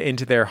welcoming it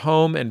into their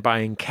home and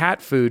buying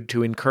cat food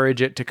to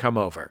encourage it to come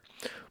over.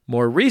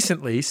 More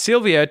recently,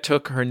 Silvia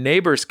took her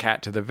neighbor's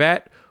cat to the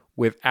vet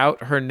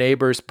without her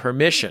neighbor's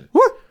permission.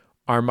 What?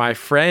 Are my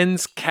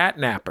friends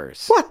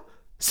catnappers? What?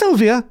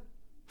 Sylvia?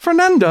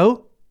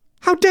 Fernando?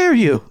 How dare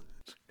you?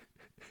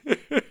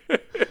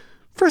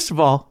 First of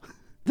all,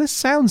 this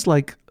sounds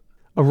like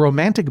a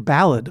romantic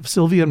ballad of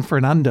Sylvia and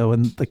Fernando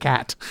and the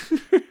cat.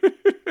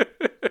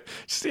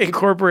 Just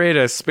incorporate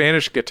a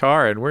Spanish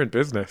guitar and we're in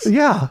business.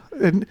 Yeah.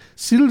 And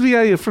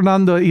Silvia y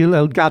Fernando y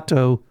el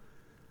gato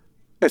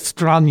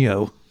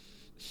extraño.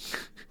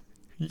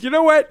 You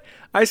know what?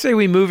 I say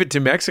we move it to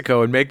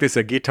Mexico and make this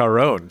a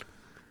guitarrón.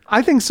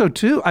 I think so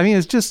too. I mean,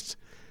 it's just,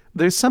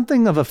 there's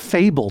something of a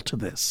fable to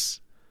this.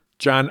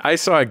 John, I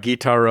saw a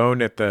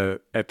guitarón at the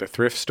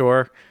thrift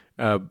store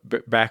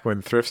back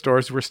when thrift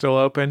stores were still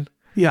open.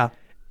 Yeah.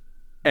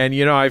 And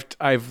you know,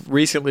 I've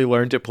recently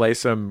learned to play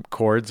some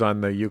chords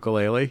on the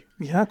ukulele.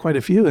 Yeah, quite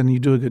a few, and you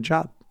do a good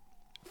job.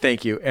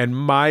 Thank you. And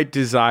my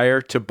desire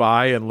to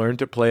buy and learn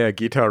to play a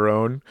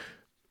guitarón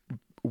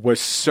was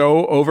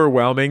so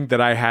overwhelming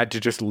that I had to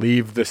just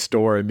leave the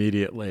store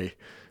immediately,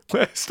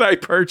 lest I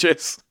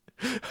purchase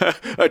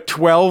a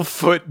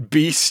 12-foot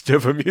beast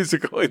of a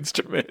musical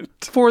instrument.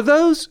 For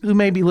those who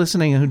may be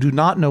listening and who do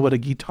not know what a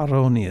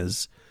guitarrón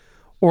is,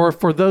 or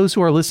for those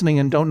who are listening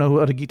and don't know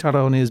what a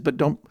guitarrón is but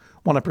don't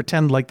want to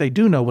pretend like they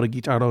do know what a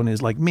guitarrón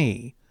is, like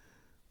me,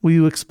 will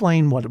you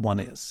explain what one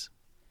is?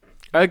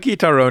 A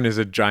guitarrón is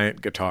a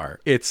giant guitar.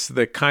 It's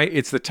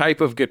the type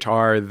of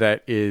guitar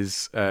that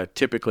is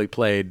typically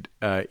played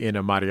in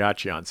a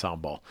mariachi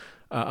ensemble,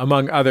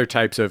 among other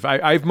types of.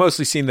 I've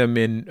mostly seen them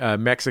in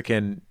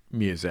Mexican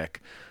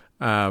music,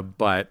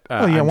 but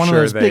I'm one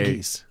sure of those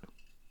biggies.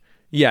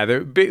 Yeah,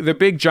 the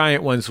big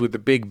giant ones with the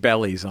big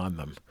bellies on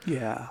them.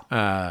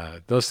 Yeah,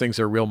 those things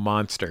are real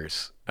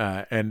monsters.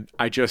 And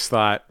I just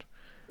thought,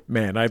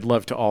 man, I'd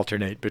love to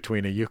alternate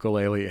between a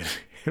ukulele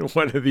and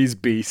one of these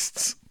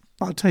beasts.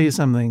 I'll tell you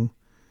something.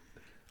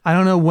 I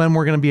don't know when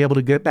we're going to be able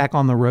to get back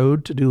on the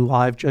road to do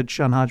live Judge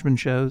John Hodgman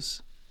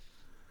shows.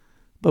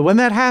 But when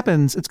that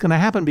happens, it's going to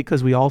happen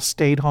because we all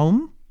stayed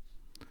home.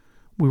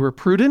 We were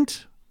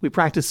prudent. We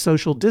practiced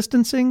social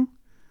distancing.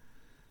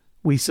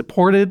 We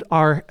supported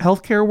our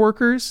healthcare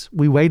workers.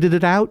 We waited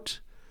it out.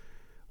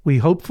 We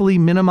hopefully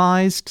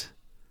minimized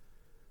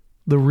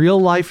the real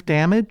life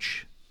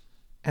damage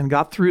and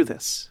got through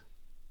this.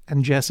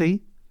 And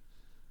Jesse,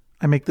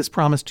 I make this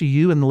promise to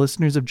you and the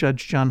listeners of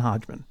Judge John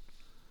Hodgman.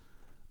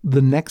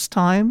 The next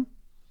time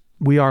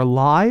we are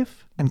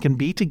live and can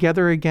be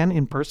together again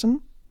in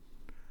person,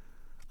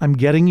 I'm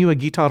getting you a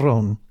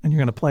guitarrón and you're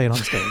going to play it on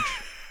stage.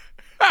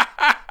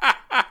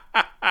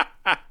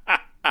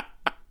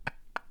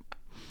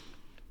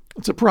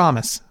 It's a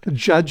promise, a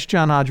Judge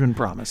John Hodgman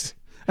promise.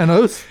 An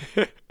oath,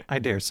 I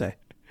dare say.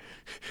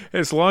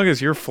 As long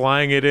as you're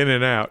flying it in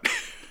and out.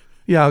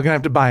 Yeah, I'm going to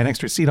have to buy an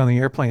extra seat on the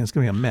airplane. It's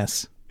going to be a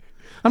mess.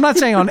 I'm not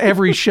saying on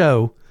every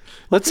show.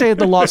 Let's say at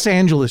the Los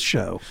Angeles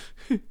show.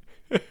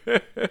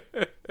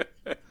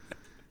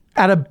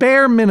 At a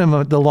bare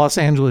minimum, the Los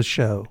Angeles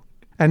show.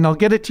 And I'll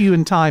get it to you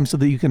in time so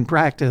that you can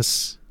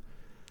practice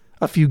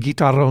a few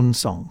guitarrón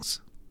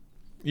songs.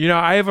 You know,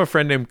 I have a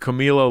friend named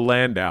Camilo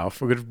Landau,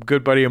 a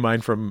good buddy of mine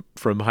from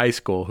high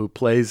school, who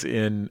plays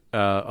in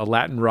a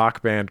Latin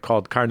rock band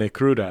called Carne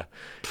Cruda.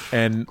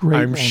 And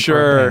I'm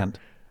sure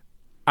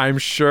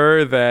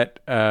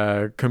that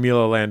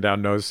Camilo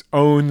Landau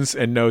owns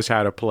and knows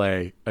how to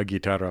play a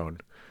guitarrón.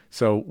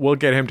 So we'll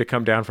get him to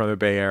come down from the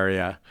Bay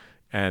Area,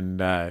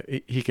 and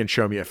he can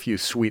show me a few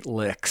sweet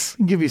licks.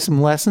 Give you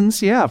some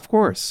lessons? Yeah, of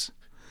course.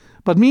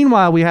 But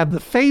meanwhile, we have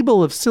the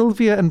fable of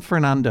Sylvia and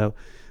Fernando,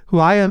 who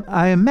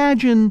I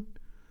imagine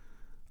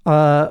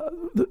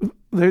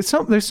there's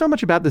so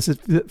much about this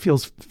that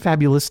feels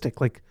fabulistic.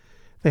 Like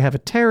they have a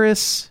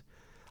terrace.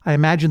 I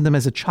imagine them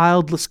as a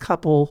childless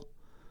couple,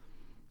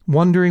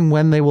 wondering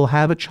when they will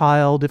have a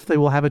child, if they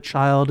will have a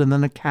child, and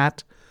then a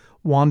cat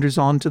wanders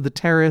onto the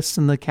terrace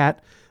and the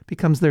cat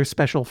becomes their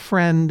special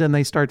friend and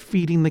they start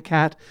feeding the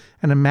cat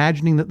and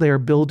imagining that they are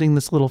building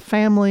this little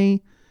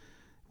family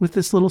with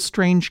this little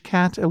strange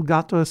cat, El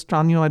Gato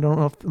Extraño. I don't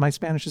know if my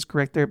Spanish is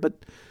correct there,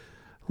 but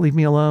leave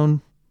me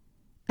alone.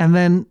 And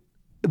then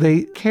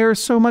they care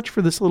so much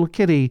for this little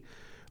kitty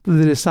that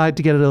they decide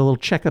to get it a little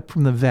checkup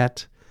from the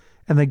vet.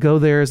 And they go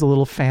there as a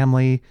little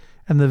family,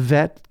 and the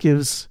vet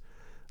gives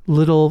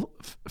little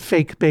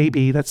fake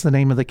baby, that's the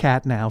name of the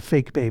cat now,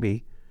 fake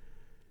baby,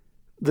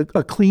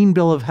 a clean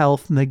bill of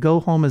health, and they go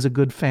home as a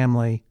good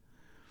family.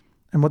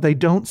 And what they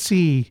don't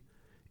see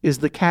is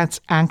the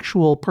cat's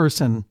actual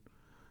person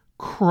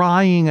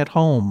crying at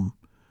home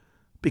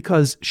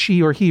because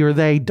she or he or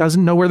they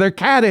doesn't know where their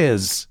cat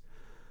is.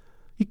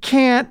 You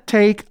can't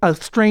take a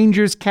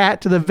stranger's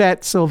cat to the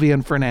vet, Sylvia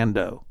and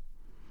Fernando.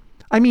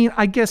 I mean,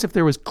 I guess if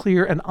there was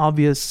clear and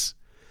obvious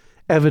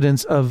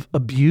evidence of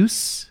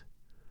abuse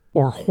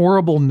or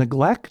horrible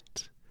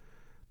neglect,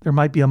 there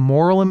might be a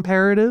moral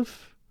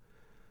imperative.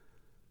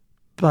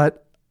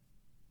 But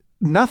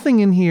nothing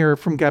in here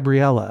from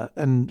Gabriela.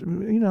 And,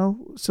 you know,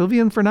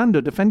 Sylvia and Fernando,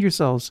 defend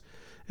yourselves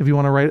if you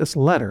want to write us a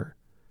letter.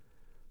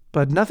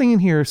 But nothing in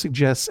here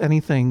suggests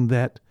anything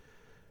that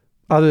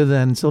other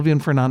than Sylvia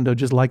and Fernando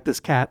just like this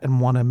cat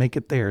and want to make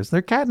it theirs.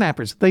 They're cat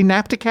nappers. They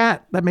napped a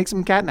cat. That makes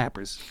them cat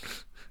nappers.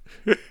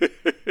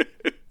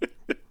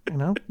 You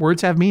know,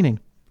 words have meaning.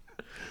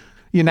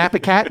 You nap a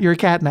cat, you're a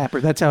cat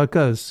napper. That's how it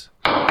goes.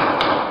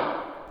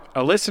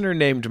 A listener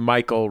named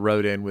Michael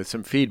wrote in with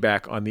some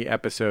feedback on the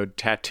episode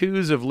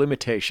Tattoos of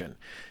Limitation.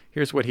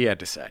 Here's what he had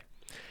to say.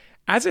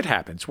 As it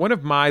happens, one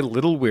of my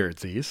little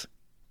weirdsies,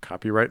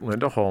 copyright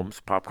Linda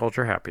Holmes, Pop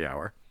Culture Happy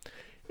Hour,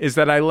 is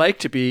that I like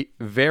to be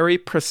very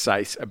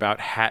precise about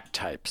hat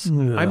types.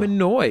 Ugh. I'm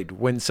annoyed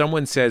when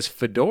someone says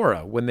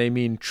fedora when they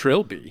mean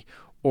trilby,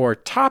 or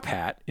top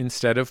hat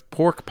instead of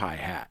pork pie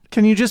hat.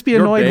 Can you just be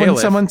annoyed when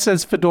someone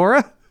says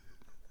fedora?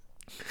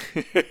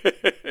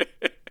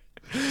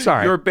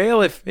 Sorry. Your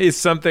bailiff is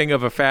something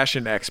of a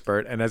fashion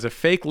expert, and as a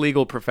fake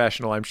legal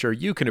professional, I'm sure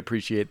you can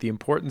appreciate the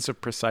importance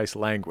of precise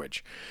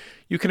language.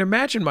 You can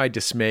imagine my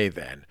dismay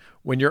then,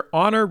 when Your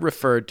Honor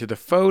referred to the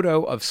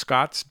photo of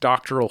Scott's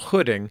doctoral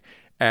hooding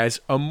as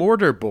a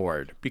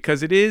mortarboard,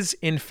 because it is,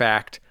 in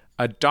fact,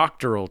 a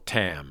doctoral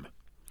tam.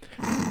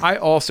 I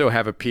also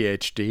have a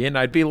PhD, and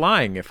I'd be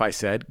lying if I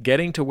said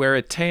getting to wear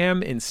a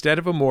tam instead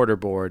of a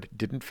mortarboard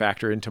didn't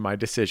factor into my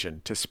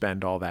decision to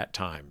spend all that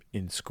time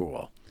in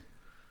school.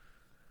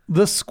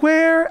 The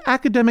square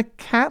academic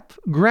cap,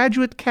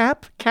 graduate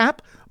cap,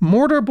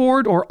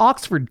 mortarboard, or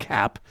Oxford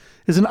cap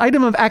is an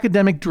item of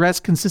academic dress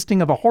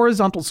consisting of a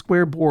horizontal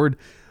square board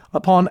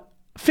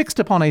fixed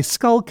upon a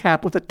skull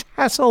cap with a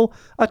tassel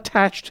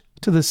attached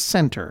to the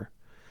center.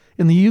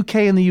 In the UK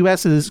and the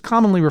US, it is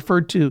commonly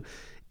referred to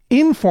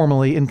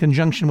informally in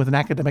conjunction with an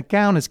academic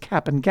gown as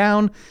cap and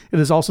gown. It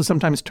is also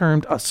sometimes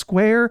termed a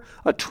square,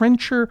 a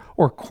trencher,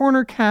 or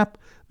corner cap.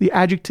 The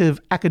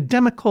adjective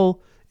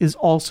academical is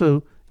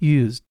also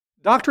used.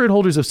 Doctorate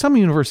holders of some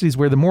universities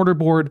wear the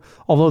mortarboard,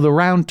 although the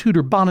round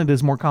Tudor bonnet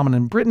is more common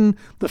in Britain.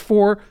 The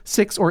 4,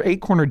 6, or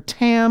 8-cornered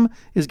tam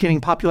is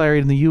gaining popularity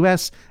in the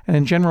US, and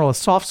in general, a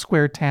soft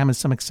square tam is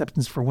some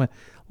acceptance for women.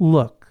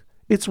 Look,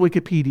 it's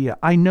Wikipedia.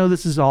 I know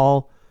this is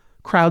all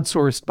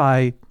crowdsourced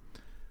by,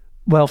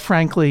 well,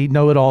 frankly,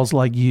 know-it-alls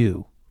like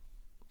you,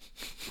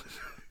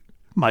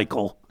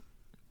 Michael.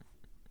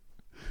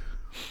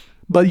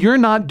 But you're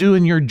not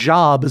doing your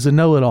job as a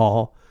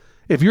know-it-all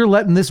if you're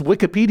letting this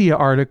Wikipedia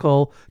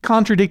article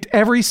contradict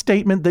every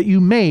statement that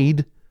you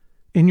made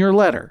in your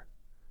letter.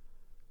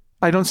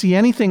 I don't see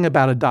anything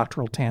about a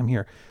doctoral tam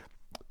here.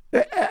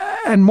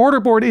 And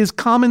mortarboard is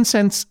common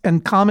sense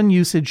and common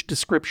usage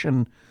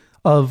description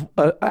of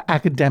an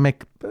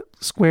academic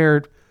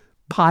squared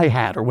pie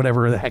hat or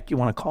whatever the heck you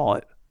want to call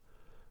it.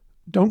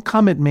 Don't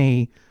come at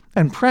me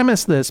and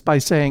premise this by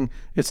saying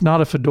it's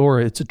not a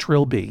fedora, it's a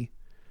trilby,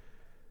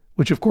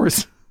 which of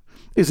course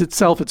is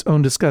itself its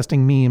own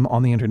disgusting meme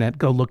on the internet.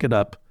 Go look it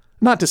up.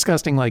 Not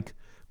disgusting like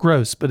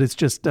gross, but it's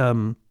just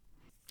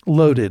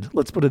loaded.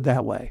 Let's put it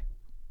that way.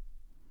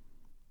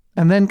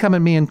 And then come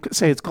at me and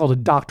say it's called a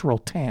doctoral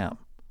tam.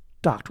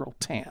 Doctoral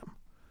tam.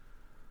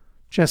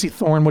 Jesse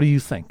Thorne, what do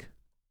you think?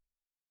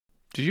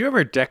 Did you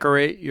ever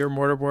decorate your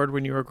mortarboard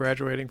when you were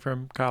graduating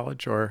from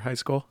college or high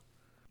school?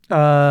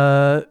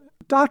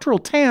 Doctoral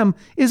tam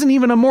isn't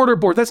even a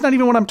mortarboard. That's not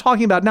even what I'm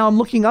talking about. Now I'm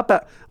looking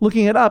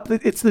it up.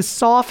 It's this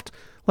soft,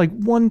 like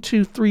 1,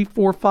 2, 3,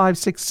 4, 5,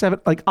 6,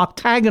 7, like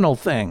octagonal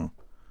thing.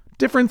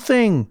 Different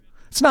thing.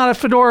 It's not a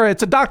fedora.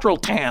 It's a doctoral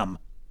tam.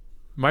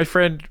 My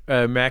friend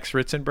Max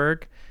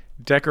Ritzenberg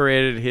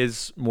decorated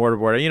his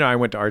mortarboard. You know, I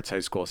went to arts high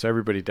school, so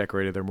everybody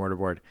decorated their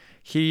mortarboard.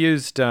 He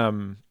used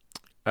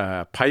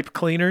pipe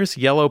cleaners,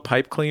 yellow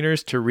pipe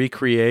cleaners, to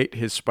recreate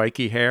his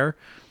spiky hair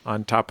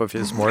on top of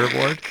his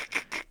mortarboard.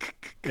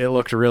 It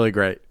looked really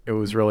great. It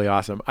was really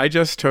awesome. I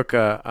just took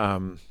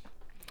a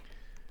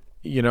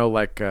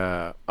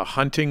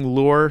hunting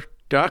lure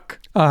duck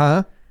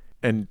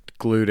and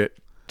glued it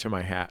to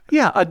my hat.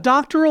 Yeah, a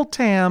doctoral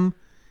tam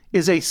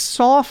is a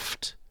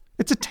soft,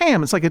 it's a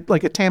tam. It's like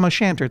a tam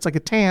o'shanter. It's like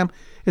a tam.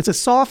 It's a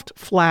soft,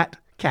 flat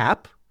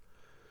cap.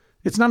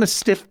 It's not a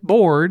stiff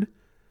mortarboard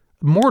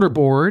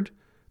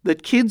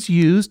that kids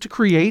use to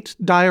create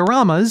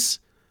dioramas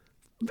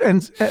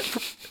and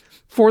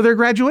for their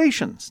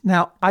graduations.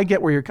 Now, I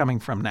get where you're coming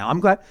from now. I'm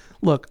glad.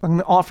 Look, I'm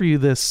going to offer you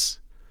this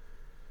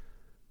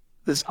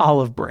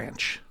olive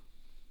branch.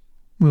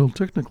 Well,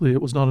 technically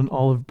it was not an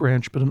olive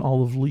branch, but an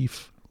olive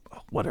leaf.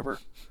 Oh, whatever.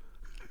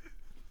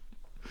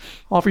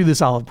 I'll offer you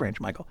this olive branch,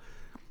 Michael.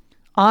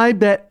 I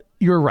bet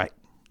you're right.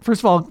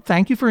 First of all,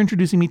 thank you for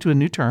introducing me to a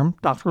new term,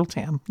 doctoral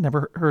tam.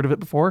 Never heard of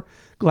it before.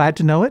 Glad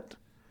to know it.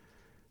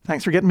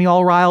 Thanks for getting me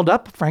all riled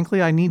up.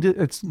 Frankly, I need it.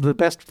 It's the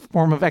best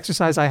form of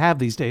exercise I have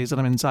these days,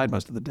 and I'm inside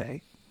most of the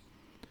day.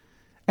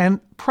 And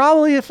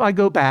probably if I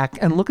go back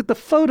and look at the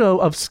photo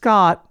of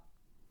Scott,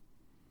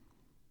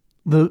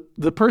 the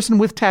person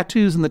with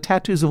tattoos in the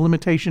Tattoos of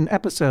Limitation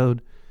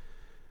episode,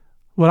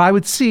 what I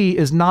would see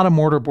is not a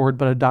mortarboard,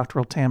 but a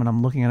doctoral tam, and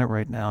I'm looking at it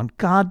right now. And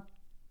God,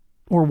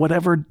 or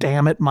whatever,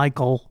 damn it,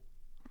 Michael.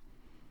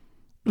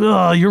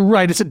 Ugh, you're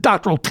right. It's a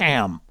doctoral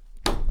tam.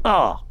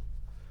 Ugh.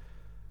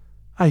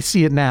 I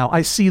see it now.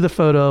 I see the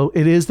photo.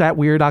 It is that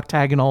weird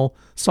octagonal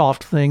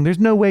soft thing. There's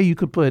no way you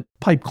could put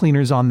pipe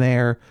cleaners on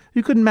there.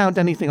 You couldn't mount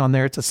anything on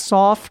there. It's a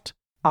soft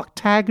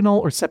octagonal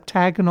or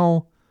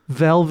septagonal,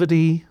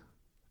 velvety,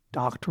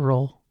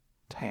 doctoral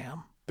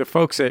tam. The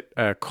folks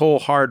at Cole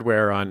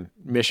Hardware on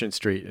Mission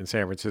Street in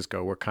San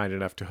Francisco were kind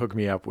enough to hook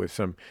me up with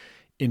some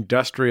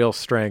industrial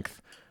strength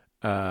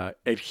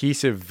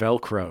adhesive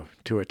Velcro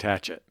to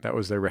attach it. That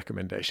was their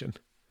recommendation.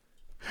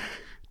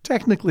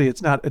 Technically,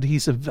 it's not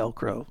adhesive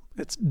Velcro.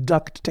 It's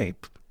duct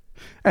tape.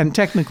 And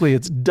technically,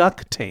 it's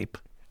duct tape.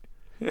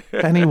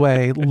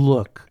 Anyway,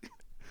 look.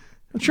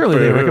 Surely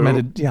they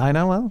recommended... Yeah, I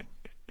know. Well,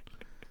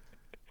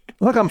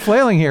 look, I'm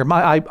flailing here.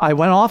 I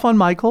went off on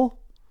Michael,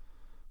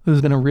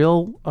 who's been a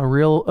real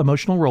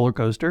emotional roller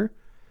coaster.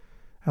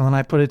 And then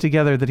I put it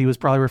together that he was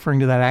probably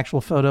referring to that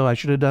actual photo. I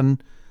should have done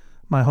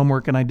my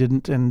homework and I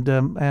didn't.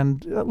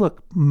 And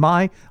look,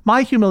 my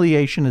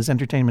humiliation is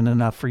entertainment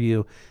enough for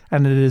you.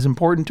 And it is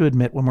important to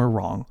admit when we're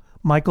wrong.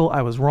 Michael,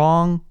 I was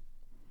wrong.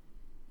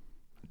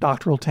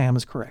 Doctoral tam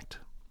is correct.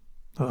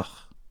 Ugh.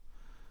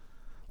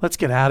 Let's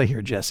get out of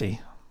here,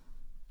 Jesse.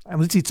 And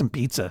let's eat some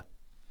pizza.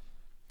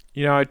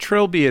 You know, a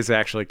trilby is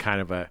actually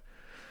kind of a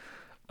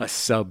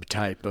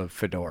subtype of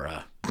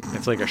fedora.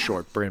 It's like a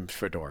short brimmed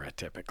fedora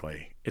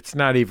typically. It's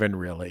not even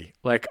really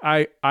like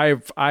I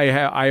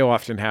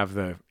often have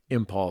the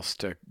impulse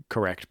to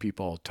correct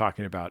people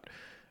talking about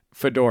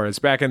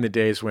fedoras back in the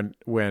days when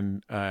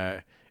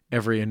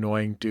every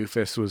annoying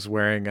doofus was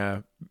wearing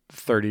a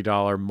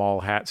 $30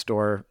 mall hat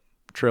store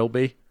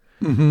trilby.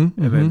 And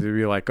then they'd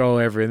be like,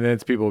 and then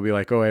people would be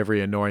like,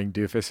 every annoying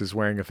doofus is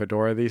wearing a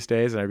fedora these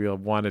days. And I'd be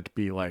wanted to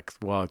be like,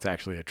 well, it's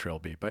actually a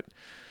trilby, but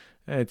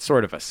it's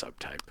sort of a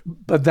subtype.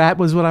 But that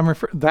was what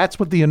that's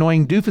what the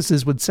annoying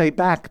doofuses would say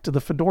back to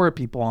the fedora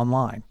people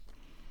online.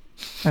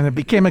 And it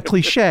became a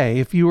cliche.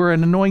 If you were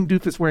an annoying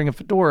doofus wearing a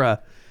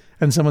fedora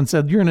and someone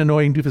said, you're an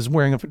annoying doofus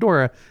wearing a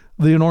fedora,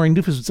 the annoying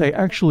doofus would say,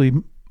 actually,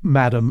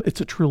 madam, it's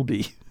a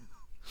trilby.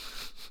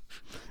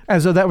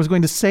 As though that was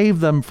going to save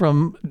them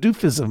from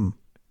doofism.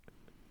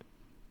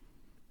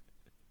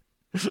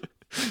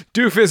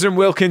 Doofism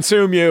will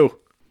consume you.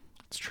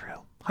 It's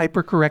true.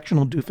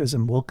 Hypercorrectional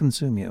doofism will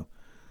consume you.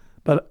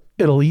 But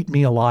it'll eat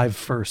me alive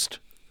first.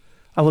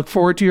 I look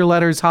forward to your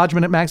letters,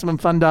 Hodgman at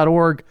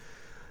MaximumFun.org.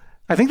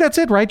 I think that's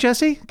it, right,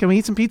 Jesse? Can we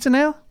eat some pizza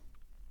now?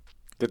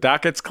 The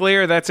docket's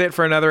clear. That's it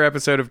for another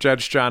episode of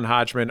Judge John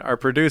Hodgman. Our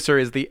producer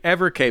is the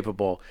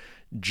ever-capable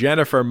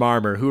Jennifer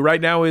Marmer, who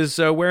right now is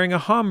wearing a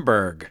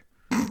Homburg.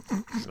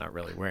 He's not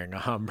really wearing a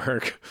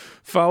Homburg.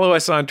 Follow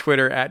us on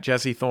Twitter at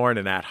Jesse Thorne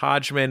and at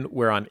Hodgman.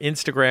 We're on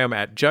Instagram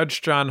at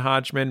Judge John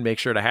Hodgman. Make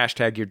sure to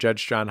hashtag your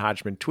Judge John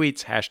Hodgman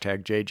tweets,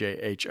 hashtag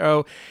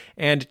JJHO,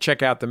 and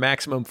check out the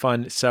Maximum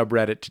Fun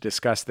subreddit to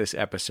discuss this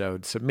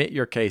episode. Submit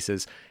your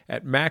cases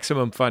at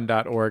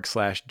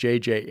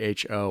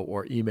MaximumFun.org/JJHO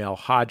or email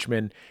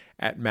Hodgman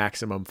at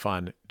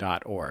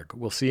MaximumFun.org.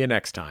 We'll see you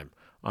next time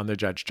on the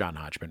Judge John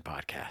Hodgman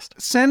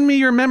podcast. Send me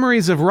your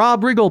memories of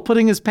Rob Riggle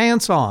putting his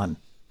pants on.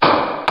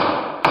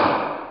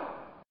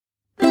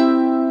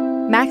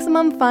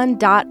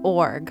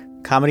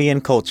 MaximumFun.org. Comedy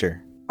and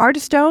culture.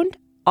 Artist owned.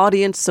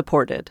 Audience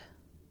supported.